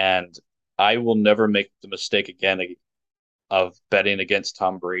 And I will never make the mistake again of betting against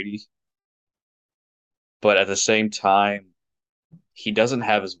Tom Brady. But at the same time, he doesn't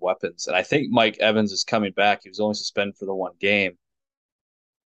have his weapons. And I think Mike Evans is coming back. He was only suspended for the one game.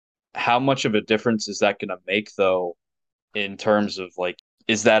 How much of a difference is that going to make, though, in terms of, like,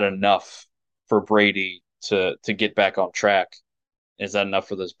 is that enough for Brady to get back on track? Is that enough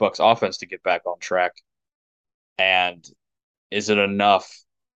for this Bucks offense to get back on track? And is it enough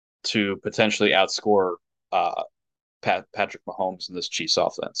to potentially outscore Patrick Mahomes in this Chiefs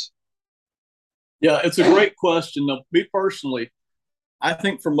offense? Yeah, it's a great question. Now, me personally, I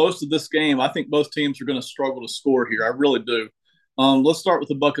think for most of this game, I think both teams are going to struggle to score here. I really do. Let's start with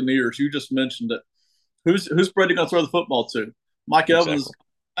the Buccaneers. You just mentioned it. Who's Brady going to throw the football to? Mike Evans is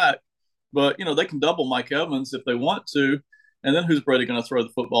back, but they can double Mike Evans if they want to, and then who's Brady going to throw the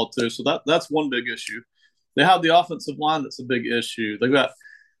football to? So that's one big issue. They have the offensive line that's a big issue.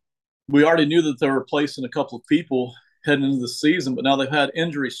 We already knew that they were replacing a couple of people heading into the season, but now they've had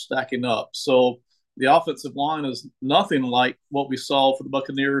injuries stacking up. So the offensive line is nothing like what we saw for the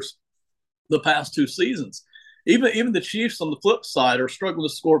Buccaneers the past two seasons. Even the Chiefs on the flip side are struggling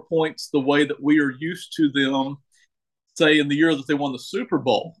to score points the way that we are used to them, say in the year that they won the Super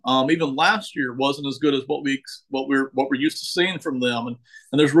Bowl. Even last year wasn't as good as what we're used to seeing from them, and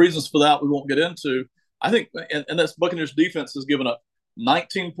there's reasons for that we won't get into. I think, and that's Buccaneers defense has given up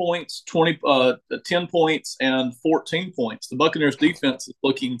 19 points, 10 points, and 14 points. The Buccaneers defense is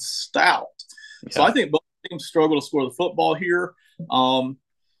looking stout. Yeah. So I think both teams struggle to score the football here.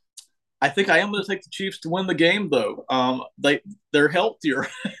 I think I am going to take the Chiefs to win the game, though. They're healthier.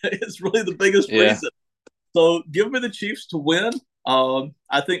 It's really the biggest reason. So give me the Chiefs to win.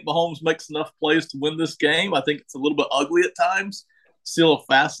 I think Mahomes makes enough plays to win this game. I think it's a little bit ugly at times. Still a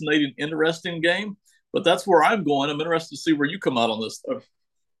fascinating, interesting game. But that's where I'm going. I'm interested to see where you come out on this, though.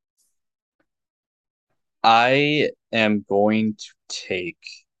 I am going to take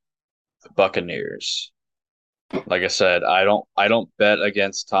the Buccaneers. Like I said, I don't bet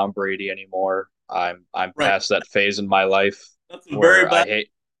against Tom Brady anymore. I'm past that phase in my life. That's very bad. I hate.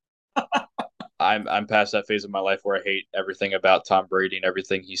 I'm past that phase of my life where I hate everything about Tom Brady and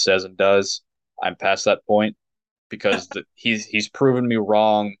everything he says and does. I'm past that point because he's proven me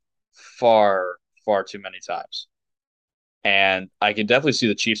wrong far too many times. And I can definitely see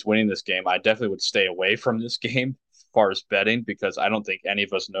the Chiefs winning this game. I definitely would stay away from this game as far as betting because I don't think any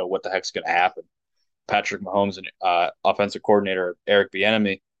of us know what the heck's going to happen. Patrick Mahomes and offensive coordinator Eric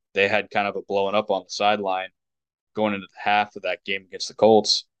Bieniemy, they had kind of a blowing up on the sideline going into the half of that game against the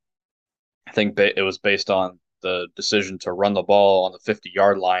Colts. I think it was based on the decision to run the ball on the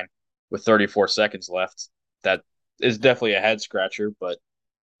 50-yard line with 34 seconds left. That is definitely a head scratcher, but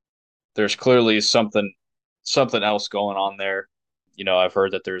there's clearly something else going on there. I've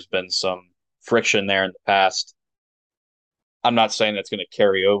heard that there's been some friction there in the past. I'm not saying that's going to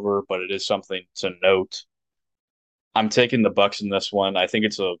carry over, but it is something to note. I'm taking the Bucks in this one. I think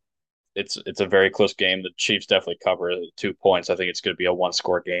it's a very close game. The Chiefs definitely cover 2 points. I think it's going to be a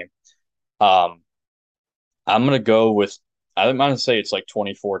one-score game. I'm going to go with I'm going to say it's like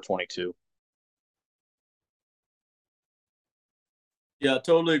 24-22. Yeah,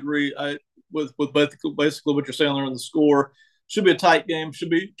 totally agree. With basically what you're saying there in the score. Should be a tight game. Should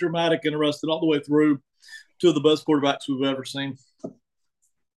be dramatic, interesting all the way through. Two of the best quarterbacks we've ever seen.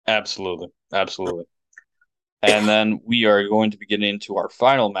 Absolutely. Absolutely. And then we are going to be getting into our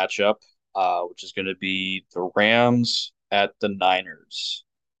final matchup, which is going to be the Rams at the Niners.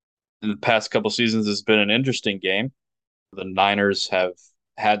 In the past couple seasons, it's been an interesting game. The Niners have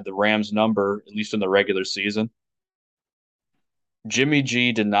had the Rams number, at least in the regular season. Jimmy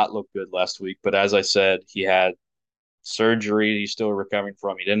G did not look good last week, but as I said, he had surgery he's still recovering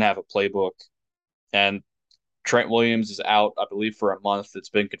from. He didn't have a playbook. And Trent Williams is out, I believe, for a month. It's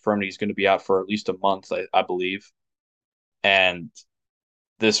been confirmed he's going to be out for at least a month, I believe. And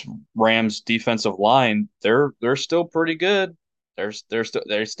this Rams defensive line, they're still pretty good.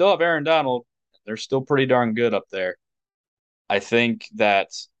 They still have Aaron Donald. They're still pretty darn good up there. I think that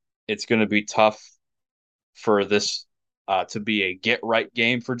it's going to be tough for this to be a get right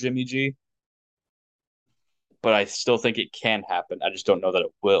game for Jimmy G. But I still think it can happen. I just don't know that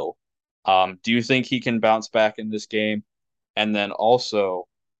it will. Do you think he can bounce back in this game? And then also,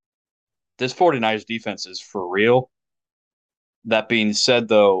 this 49ers defense is for real. That being said,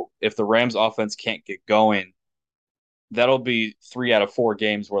 though, if the Rams offense can't get going, that'll be 3 out of 4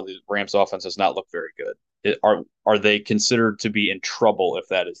 games where the Rams offense does not look very good. Are they considered to be in trouble if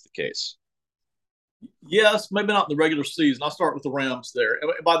that is the case? Yes, maybe not in the regular season. I'll start with the Rams there.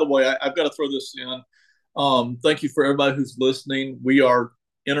 And by the way, I've got to throw this in. Thank you for everybody who's listening. We are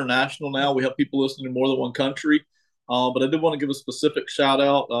international now. We have people listening in more than one country. But I did want to give a specific shout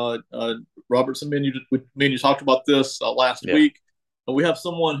out. Robertson, me and you talked about this last week. We have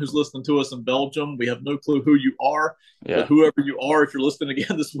someone who's listening to us in Belgium. We have no clue who you are. But whoever you are, if you're listening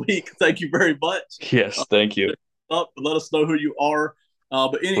again this week, thank you very much. Yes, thank you. Let us know who you are.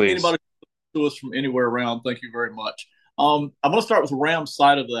 But anybody to us from anywhere around, thank you very much. I'm going to start with the Rams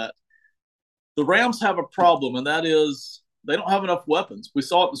side of that. The Rams have a problem, and that is they don't have enough weapons. We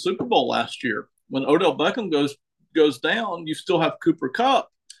saw it in the Super Bowl last year. When Odell Beckham goes down, you still have Cooper Kupp,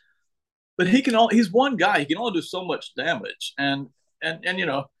 but he's one guy. He can only do so much damage, and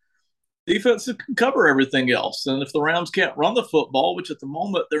defense can cover everything else. And if the Rams can't run the football, which at the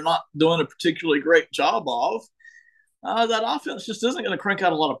moment they're not doing a particularly great job of, that offense just isn't going to crank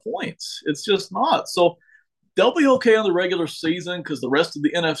out a lot of points. It's just not. So they'll be okay in the regular season because the rest of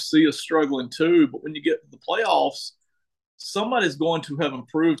the NFC is struggling too. But when you get to the playoffs, somebody's going to have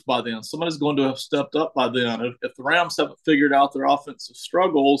improved by then. Somebody's going to have stepped up by then. If the Rams haven't figured out their offensive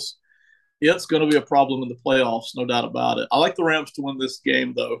struggles, it's going to be a problem in the playoffs, no doubt about it. I like the Rams to win this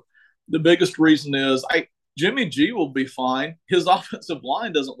game, though. The biggest reason is Jimmy G will be fine. His offensive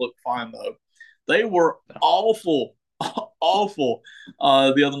line doesn't look fine, though. They were awful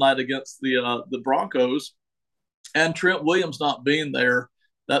the other night against the Broncos. And Trent Williams not being there,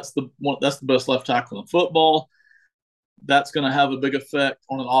 that's the best left tackle in football. That's going to have a big effect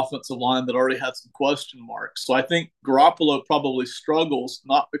on an offensive line that already had some question marks. So I think Garoppolo probably struggles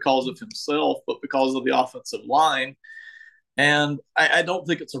not because of himself, but because of the offensive line. And I don't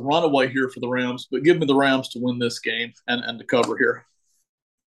think it's a runaway here for the Rams, but give me the Rams to win this game and to cover here.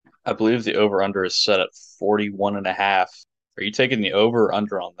 I believe the over-under is set at 41.5. Are you taking the over or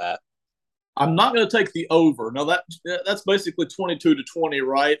under on that? I'm not going to take the over. No, that's basically 22-20,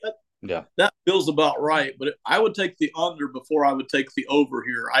 right? That feels about right. But I would take the under before I would take the over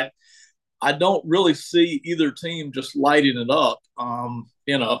here. I don't really see either team just lighting it up.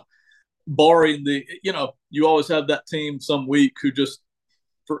 Barring you always have that team some week who just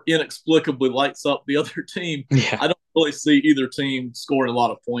inexplicably lights up the other team. Yeah. I don't really see either team scoring a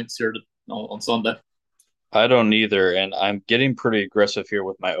lot of points here on Sunday. I don't either, and I'm getting pretty aggressive here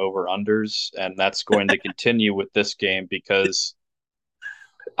with my over-unders, and that's going to continue with this game because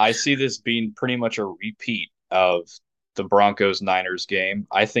I see this being pretty much a repeat of the Broncos-Niners game.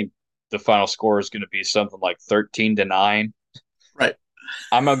 I think the final score is going to be something like 13-9. Right.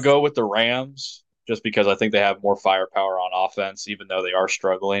 I'm going to go with the Rams just because I think they have more firepower on offense, even though they are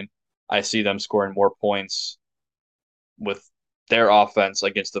struggling. I see them scoring more points with their offense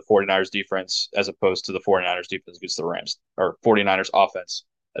against the 49ers defense as opposed to the 49ers defense against the Rams, or 49ers offense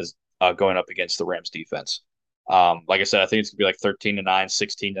as going up against the Rams defense. Like I said, I think it's gonna be like 13-9,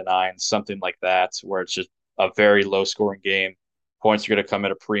 16-9, something like that, where it's just a very low scoring game. Points are going to come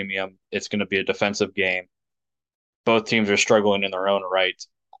at a premium. It's going to be a defensive game. Both teams are struggling in their own right.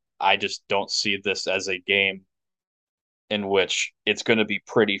 I just don't see this as a game in which it's going to be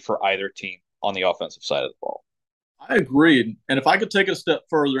pretty for either team on the offensive side of the ball. I agree. And if I could take it a step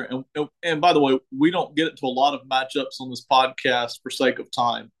further, and by the way, we don't get into a lot of matchups on this podcast for sake of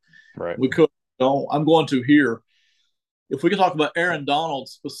time. Right. We could. No, I'm going to here. If we could talk about Aaron Donald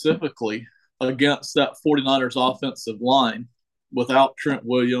specifically against that 49ers offensive line without Trent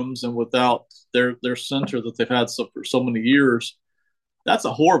Williams and without their center that they've had for so many years, that's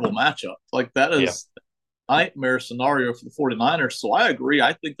a horrible matchup. Like, that is a nightmare scenario for the 49ers. So I agree.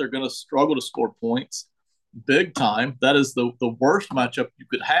 I think they're going to struggle to score points big time. That is the worst matchup you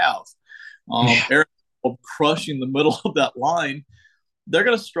could have. Aaron crushing the middle of that line. They're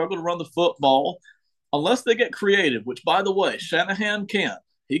going to struggle to run the football unless they get creative, which, by the way, Shanahan can.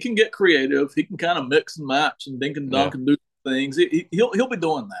 He can get creative. He can kind of mix and match and dink and dunk and do things. He'll be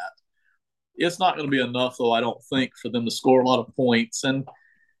doing that. It's not going to be enough, though, I don't think, for them to score a lot of points. And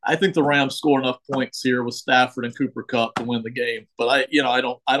I think the Rams score enough points here with Stafford and Cooper Kupp to win the game. But I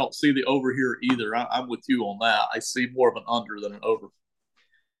don't see the over here either. I'm with you on that. I see more of an under than an over.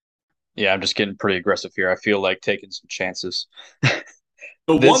 Yeah, I'm just getting pretty aggressive here. I feel like taking some chances.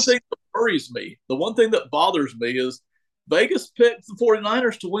 One thing that worries me, the one thing that bothers me is Vegas picked the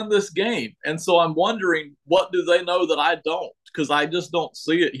 49ers to win this game. And so I'm wondering, what do they know that I don't? Because I just don't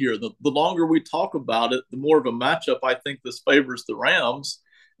see it here. The longer we talk about it, the more of a matchup I think this favors the Rams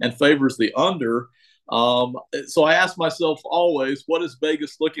and favors the under. So I ask myself always, what is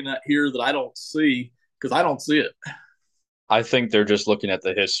Vegas looking at here that I don't see? Because I don't see it. I think they're just looking at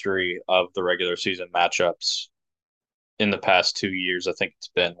the history of the regular season matchups in the past 2 years. I think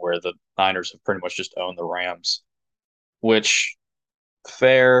it's been where the Niners have pretty much just owned the Rams, which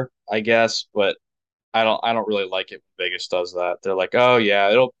fair, I guess, but I don't really like it when Vegas does that. They're like, oh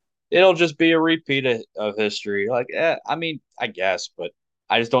yeah, it'll just be a repeat of history. Like, I mean, I guess, but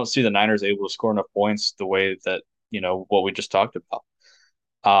I just don't see the Niners able to score enough points the way that, what we just talked about.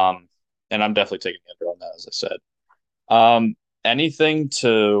 And I'm definitely taking the under on that, as I said. Anything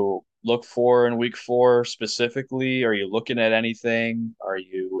to look for in week 4 specifically? Are you looking at anything? Are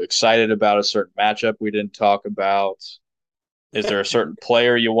you excited about a certain matchup we didn't talk about? Is there a certain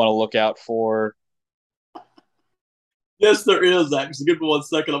player you want to look out for? Yes, there is, actually. Give me 1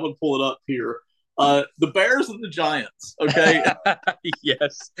 second. I'm going to pull it up here. The Bears and the Giants, okay?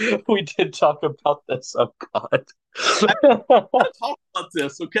 Yes, we did talk about this. Oh, God. I want to talk about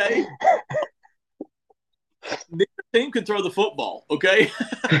this, okay? Neither team can throw the football, okay?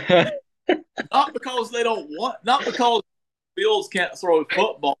 Not because they don't want, not because Bills can't throw a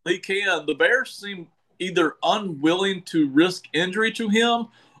football. He can. The Bears seem either unwilling to risk injury to him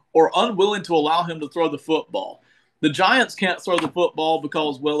or unwilling to allow him to throw the football. The Giants can't throw the football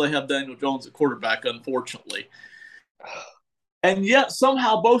because, well, they have Daniel Jones at quarterback, unfortunately. And yet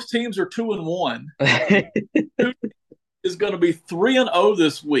somehow both teams are 2-1. Is going to be 3-0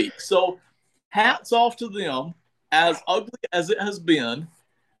 this week. So hats off to them. As ugly as it has been,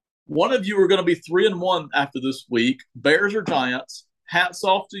 one of you are going to be 3-1 after this week, Bears or Giants. Hats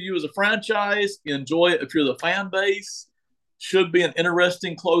off to you as a franchise. Enjoy it if you're the fan base. Should be an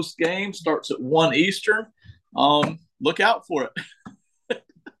interesting close game. Starts at 1 Eastern. Look out for it.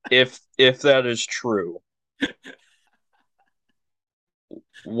 If that is true,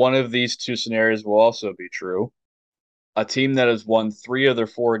 one of these two scenarios will also be true. A team that has won 3 of their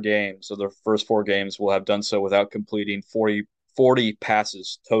 4 games, so their first 4 games, will have done so without completing 40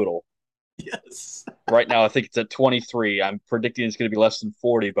 passes total. Yes. Right now, I think it's at 23. I'm predicting it's going to be less than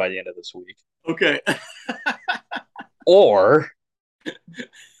 40 by the end of this week. Okay. Or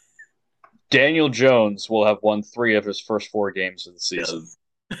Daniel Jones will have won 3 of his first 4 games of the season.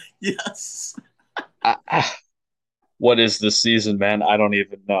 Yes. What is this season, man? I don't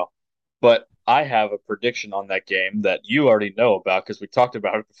even know. But I have a prediction on that game that you already know about because we talked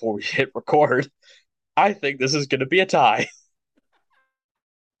about it before we hit record. I think this is going to be a tie.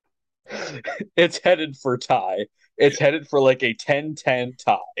 It's headed for tie. It's headed for like a 10-10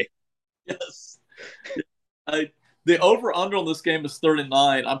 tie. Yes. The over-under on this game is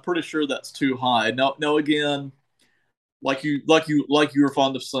 39. I'm pretty sure that's too high. Now again, like you were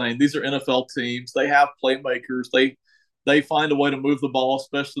fond of saying, these are NFL teams. They have playmakers. They find a way to move the ball,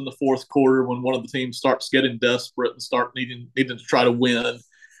 especially in the fourth quarter when one of the teams starts getting desperate and start needing to try to win.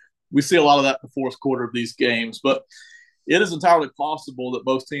 We see a lot of that in the fourth quarter of these games. But it is entirely possible that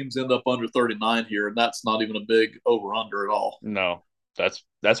both teams end up under 39 here, and that's not even a big over-under at all. No, that's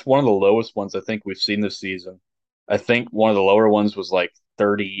one of the lowest ones I think we've seen this season. I think one of the lower ones was like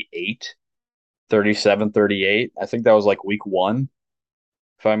 38, 37, 38. I think that was like week one.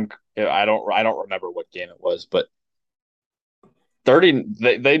 If I don't remember what game it was, but 30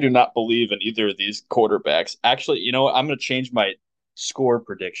 they do not believe in either of these quarterbacks. Actually, you know what? I'm going to change my score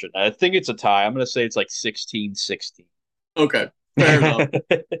prediction. I think it's a tie. I'm going to say it's like 16-16. Okay, fair enough.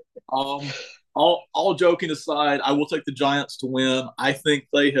 Um, all joking aside, I will take the Giants to win. I think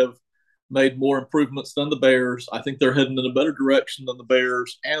they have made more improvements than the Bears. I think they're heading in a better direction than the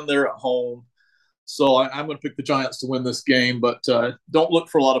Bears, and they're at home. So I'm going to pick the Giants to win this game, but don't look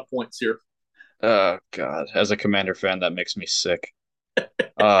for a lot of points here. Oh God, as a Commander fan, that makes me sick.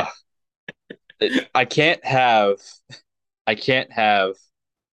 Uh, I can't have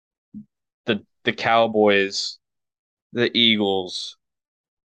the Cowboys, the Eagles,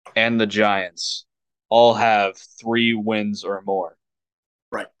 and the Giants all have 3 wins or more,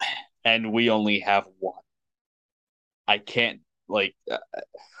 Right. and we only have 1. I can't like.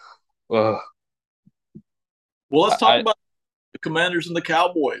 Uh, Well, let's talk I about the Commanders and the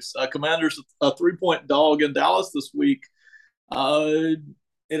Cowboys. Commanders a 3-point dog in Dallas this week. Uh,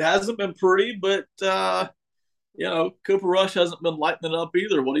 it hasn't been pretty, but Cooper Rush hasn't been lighting it up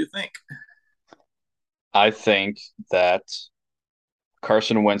either. What do you think? I think that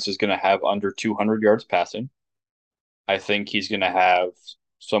Carson Wentz is going to have under 200 yards passing. I think he's going to have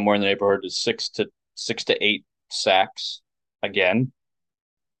somewhere in the neighborhood of 6 to 8 sacks again.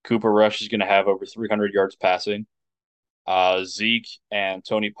 Cooper Rush is going to have over 300 yards passing. Zeke and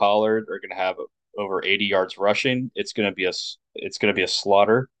Tony Pollard are going to have over 80 yards rushing. It's going to be a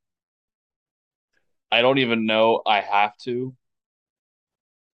slaughter. I don't even know I have to,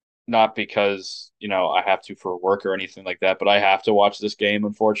 not because, I have to for work or anything like that, but I have to watch this game,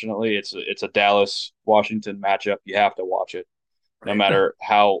 unfortunately. It's a Dallas Washington matchup. You have to watch it no Right. matter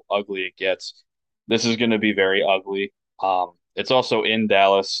how ugly it gets. This is going to be very ugly. It's also in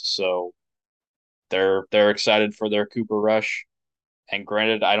Dallas, so they're excited for their Cooper Rush. And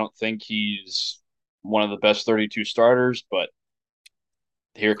granted, I don't think he's one of the best 32 starters, but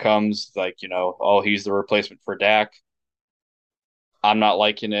here comes he's the replacement for Dak. I'm not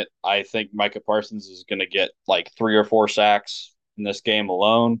liking it. I think Micah Parsons is going to get like 3 or 4 sacks in this game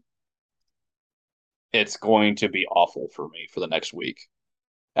alone. It's going to be awful for me for the next week.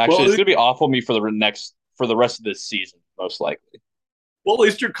 Actually, it's going to be awful for me for the rest of this season, most likely. Well, at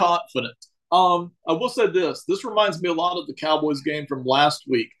least you're confident. I will say this. This reminds me a lot of the Cowboys game from last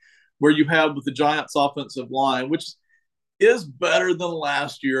week, where you have with the Giants offensive line, which is better than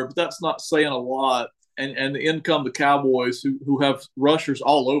last year, but that's not saying a lot. And in come the Cowboys, who have rushers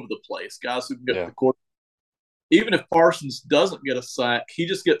all over the place, guys who can get the quarterback. Even if Parsons doesn't get a sack, he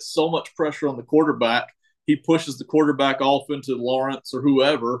just gets so much pressure on the quarterback. He pushes the quarterback off into Lawrence or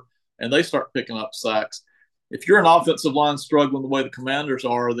whoever, and they start picking up sacks. If you're an offensive line struggling the way the Commanders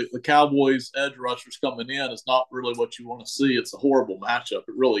are, the Cowboys' edge rushers coming in is not really what you want to see. It's a horrible matchup.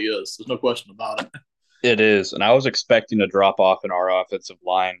 It really is. There's no question about it. It is, and I was expecting a drop off in our offensive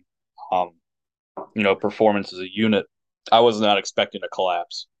line. Performance as a unit. I was not expecting a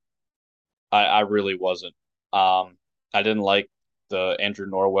collapse. I really wasn't. I didn't like the Andrew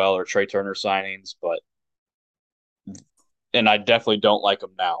Norwell or Trey Turner signings, and I definitely don't like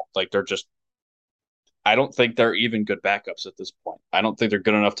them now. Like I don't think they're even good backups at this point. I don't think they're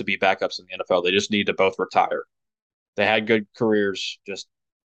good enough to be backups in the NFL. They just need to both retire. They had good careers, just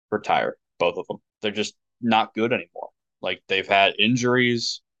retire, both of them. They're just not good anymore. Like they've had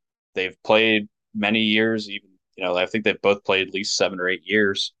injuries. They've played many years, even, I think they've both played at least 7 or 8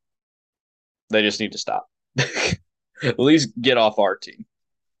 years. They just need to stop. At least get off our team.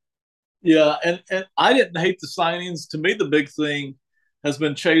 Yeah, and I didn't hate the signings. To me, the big thing has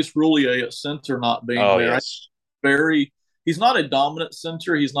been Chase Roulier at center not being there. Yes. He's not a dominant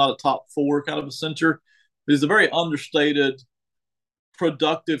center. He's not a top 4 kind of a center. But he's a very understated,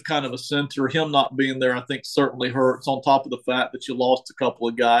 productive kind of a center. Him not being there, I think, certainly hurts, on top of the fact that you lost a couple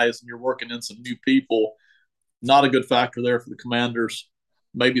of guys and you're working in some new people. Not a good factor there for the Commanders.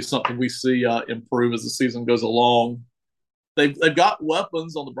 Maybe something we see improve as the season goes along. They've got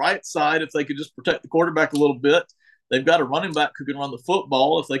weapons on the bright side if they could just protect the quarterback a little bit. They've got a running back who can run the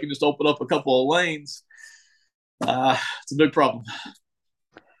football if they can just open up a couple of lanes. It's a big problem.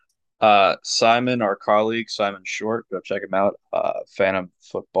 Simon, our colleague, Simon Short, go check him out. Phantom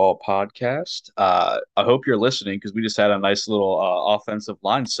Football Podcast. I hope you're listening because we just had a nice little offensive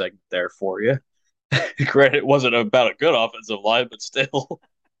line segment there for you. Granted, it wasn't about a good offensive line, but still,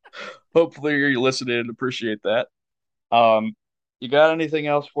 hopefully you're listening and appreciate that. You got anything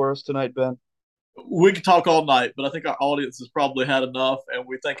else for us tonight, Ben? We could talk all night, but I think our audience has probably had enough, and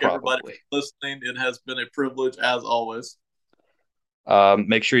we thank everybody for Probably. listening. It has been a privilege as always.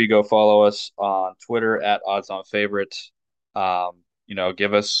 Make sure you go follow us on Twitter at Odds On Favorite.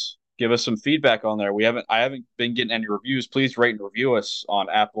 Give us some feedback on there. I haven't been getting any reviews. Please rate and review us on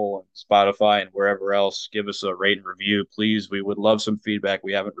Apple and Spotify and wherever else. Give us a rate and review, please. We would love some feedback.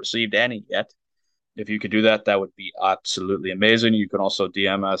 We haven't received any yet. If you could do that, that would be absolutely amazing. You can also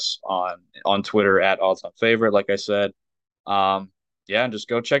DM us on Twitter at Odds On Favorite, like I said. Yeah, and just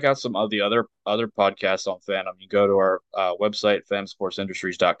go check out some of the other podcasts on Phantom. You go to our website,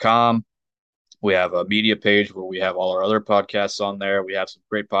 phantomsportsindustries.com. We have a media page where we have all our other podcasts on there. We have some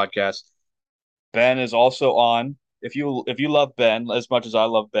great podcasts. Ben is also on. If you love Ben as much as I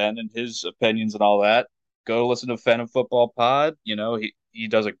love Ben and his opinions and all that, go listen to Phantom Football Pod. He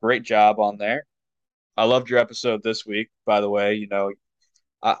does a great job on there. I loved your episode this week, by the way.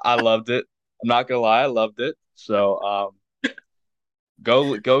 I loved it. I'm not gonna lie, I loved it. So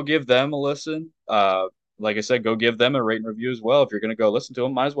go give them a listen. Like I said, go give them a rate and review as well. If you're gonna go listen to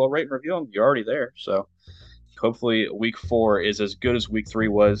them, might as well rate and review them. You're already there. So hopefully week 4 is as good as week 3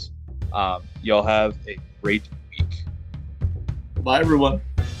 was. Y'all have a great week. Bye, everyone.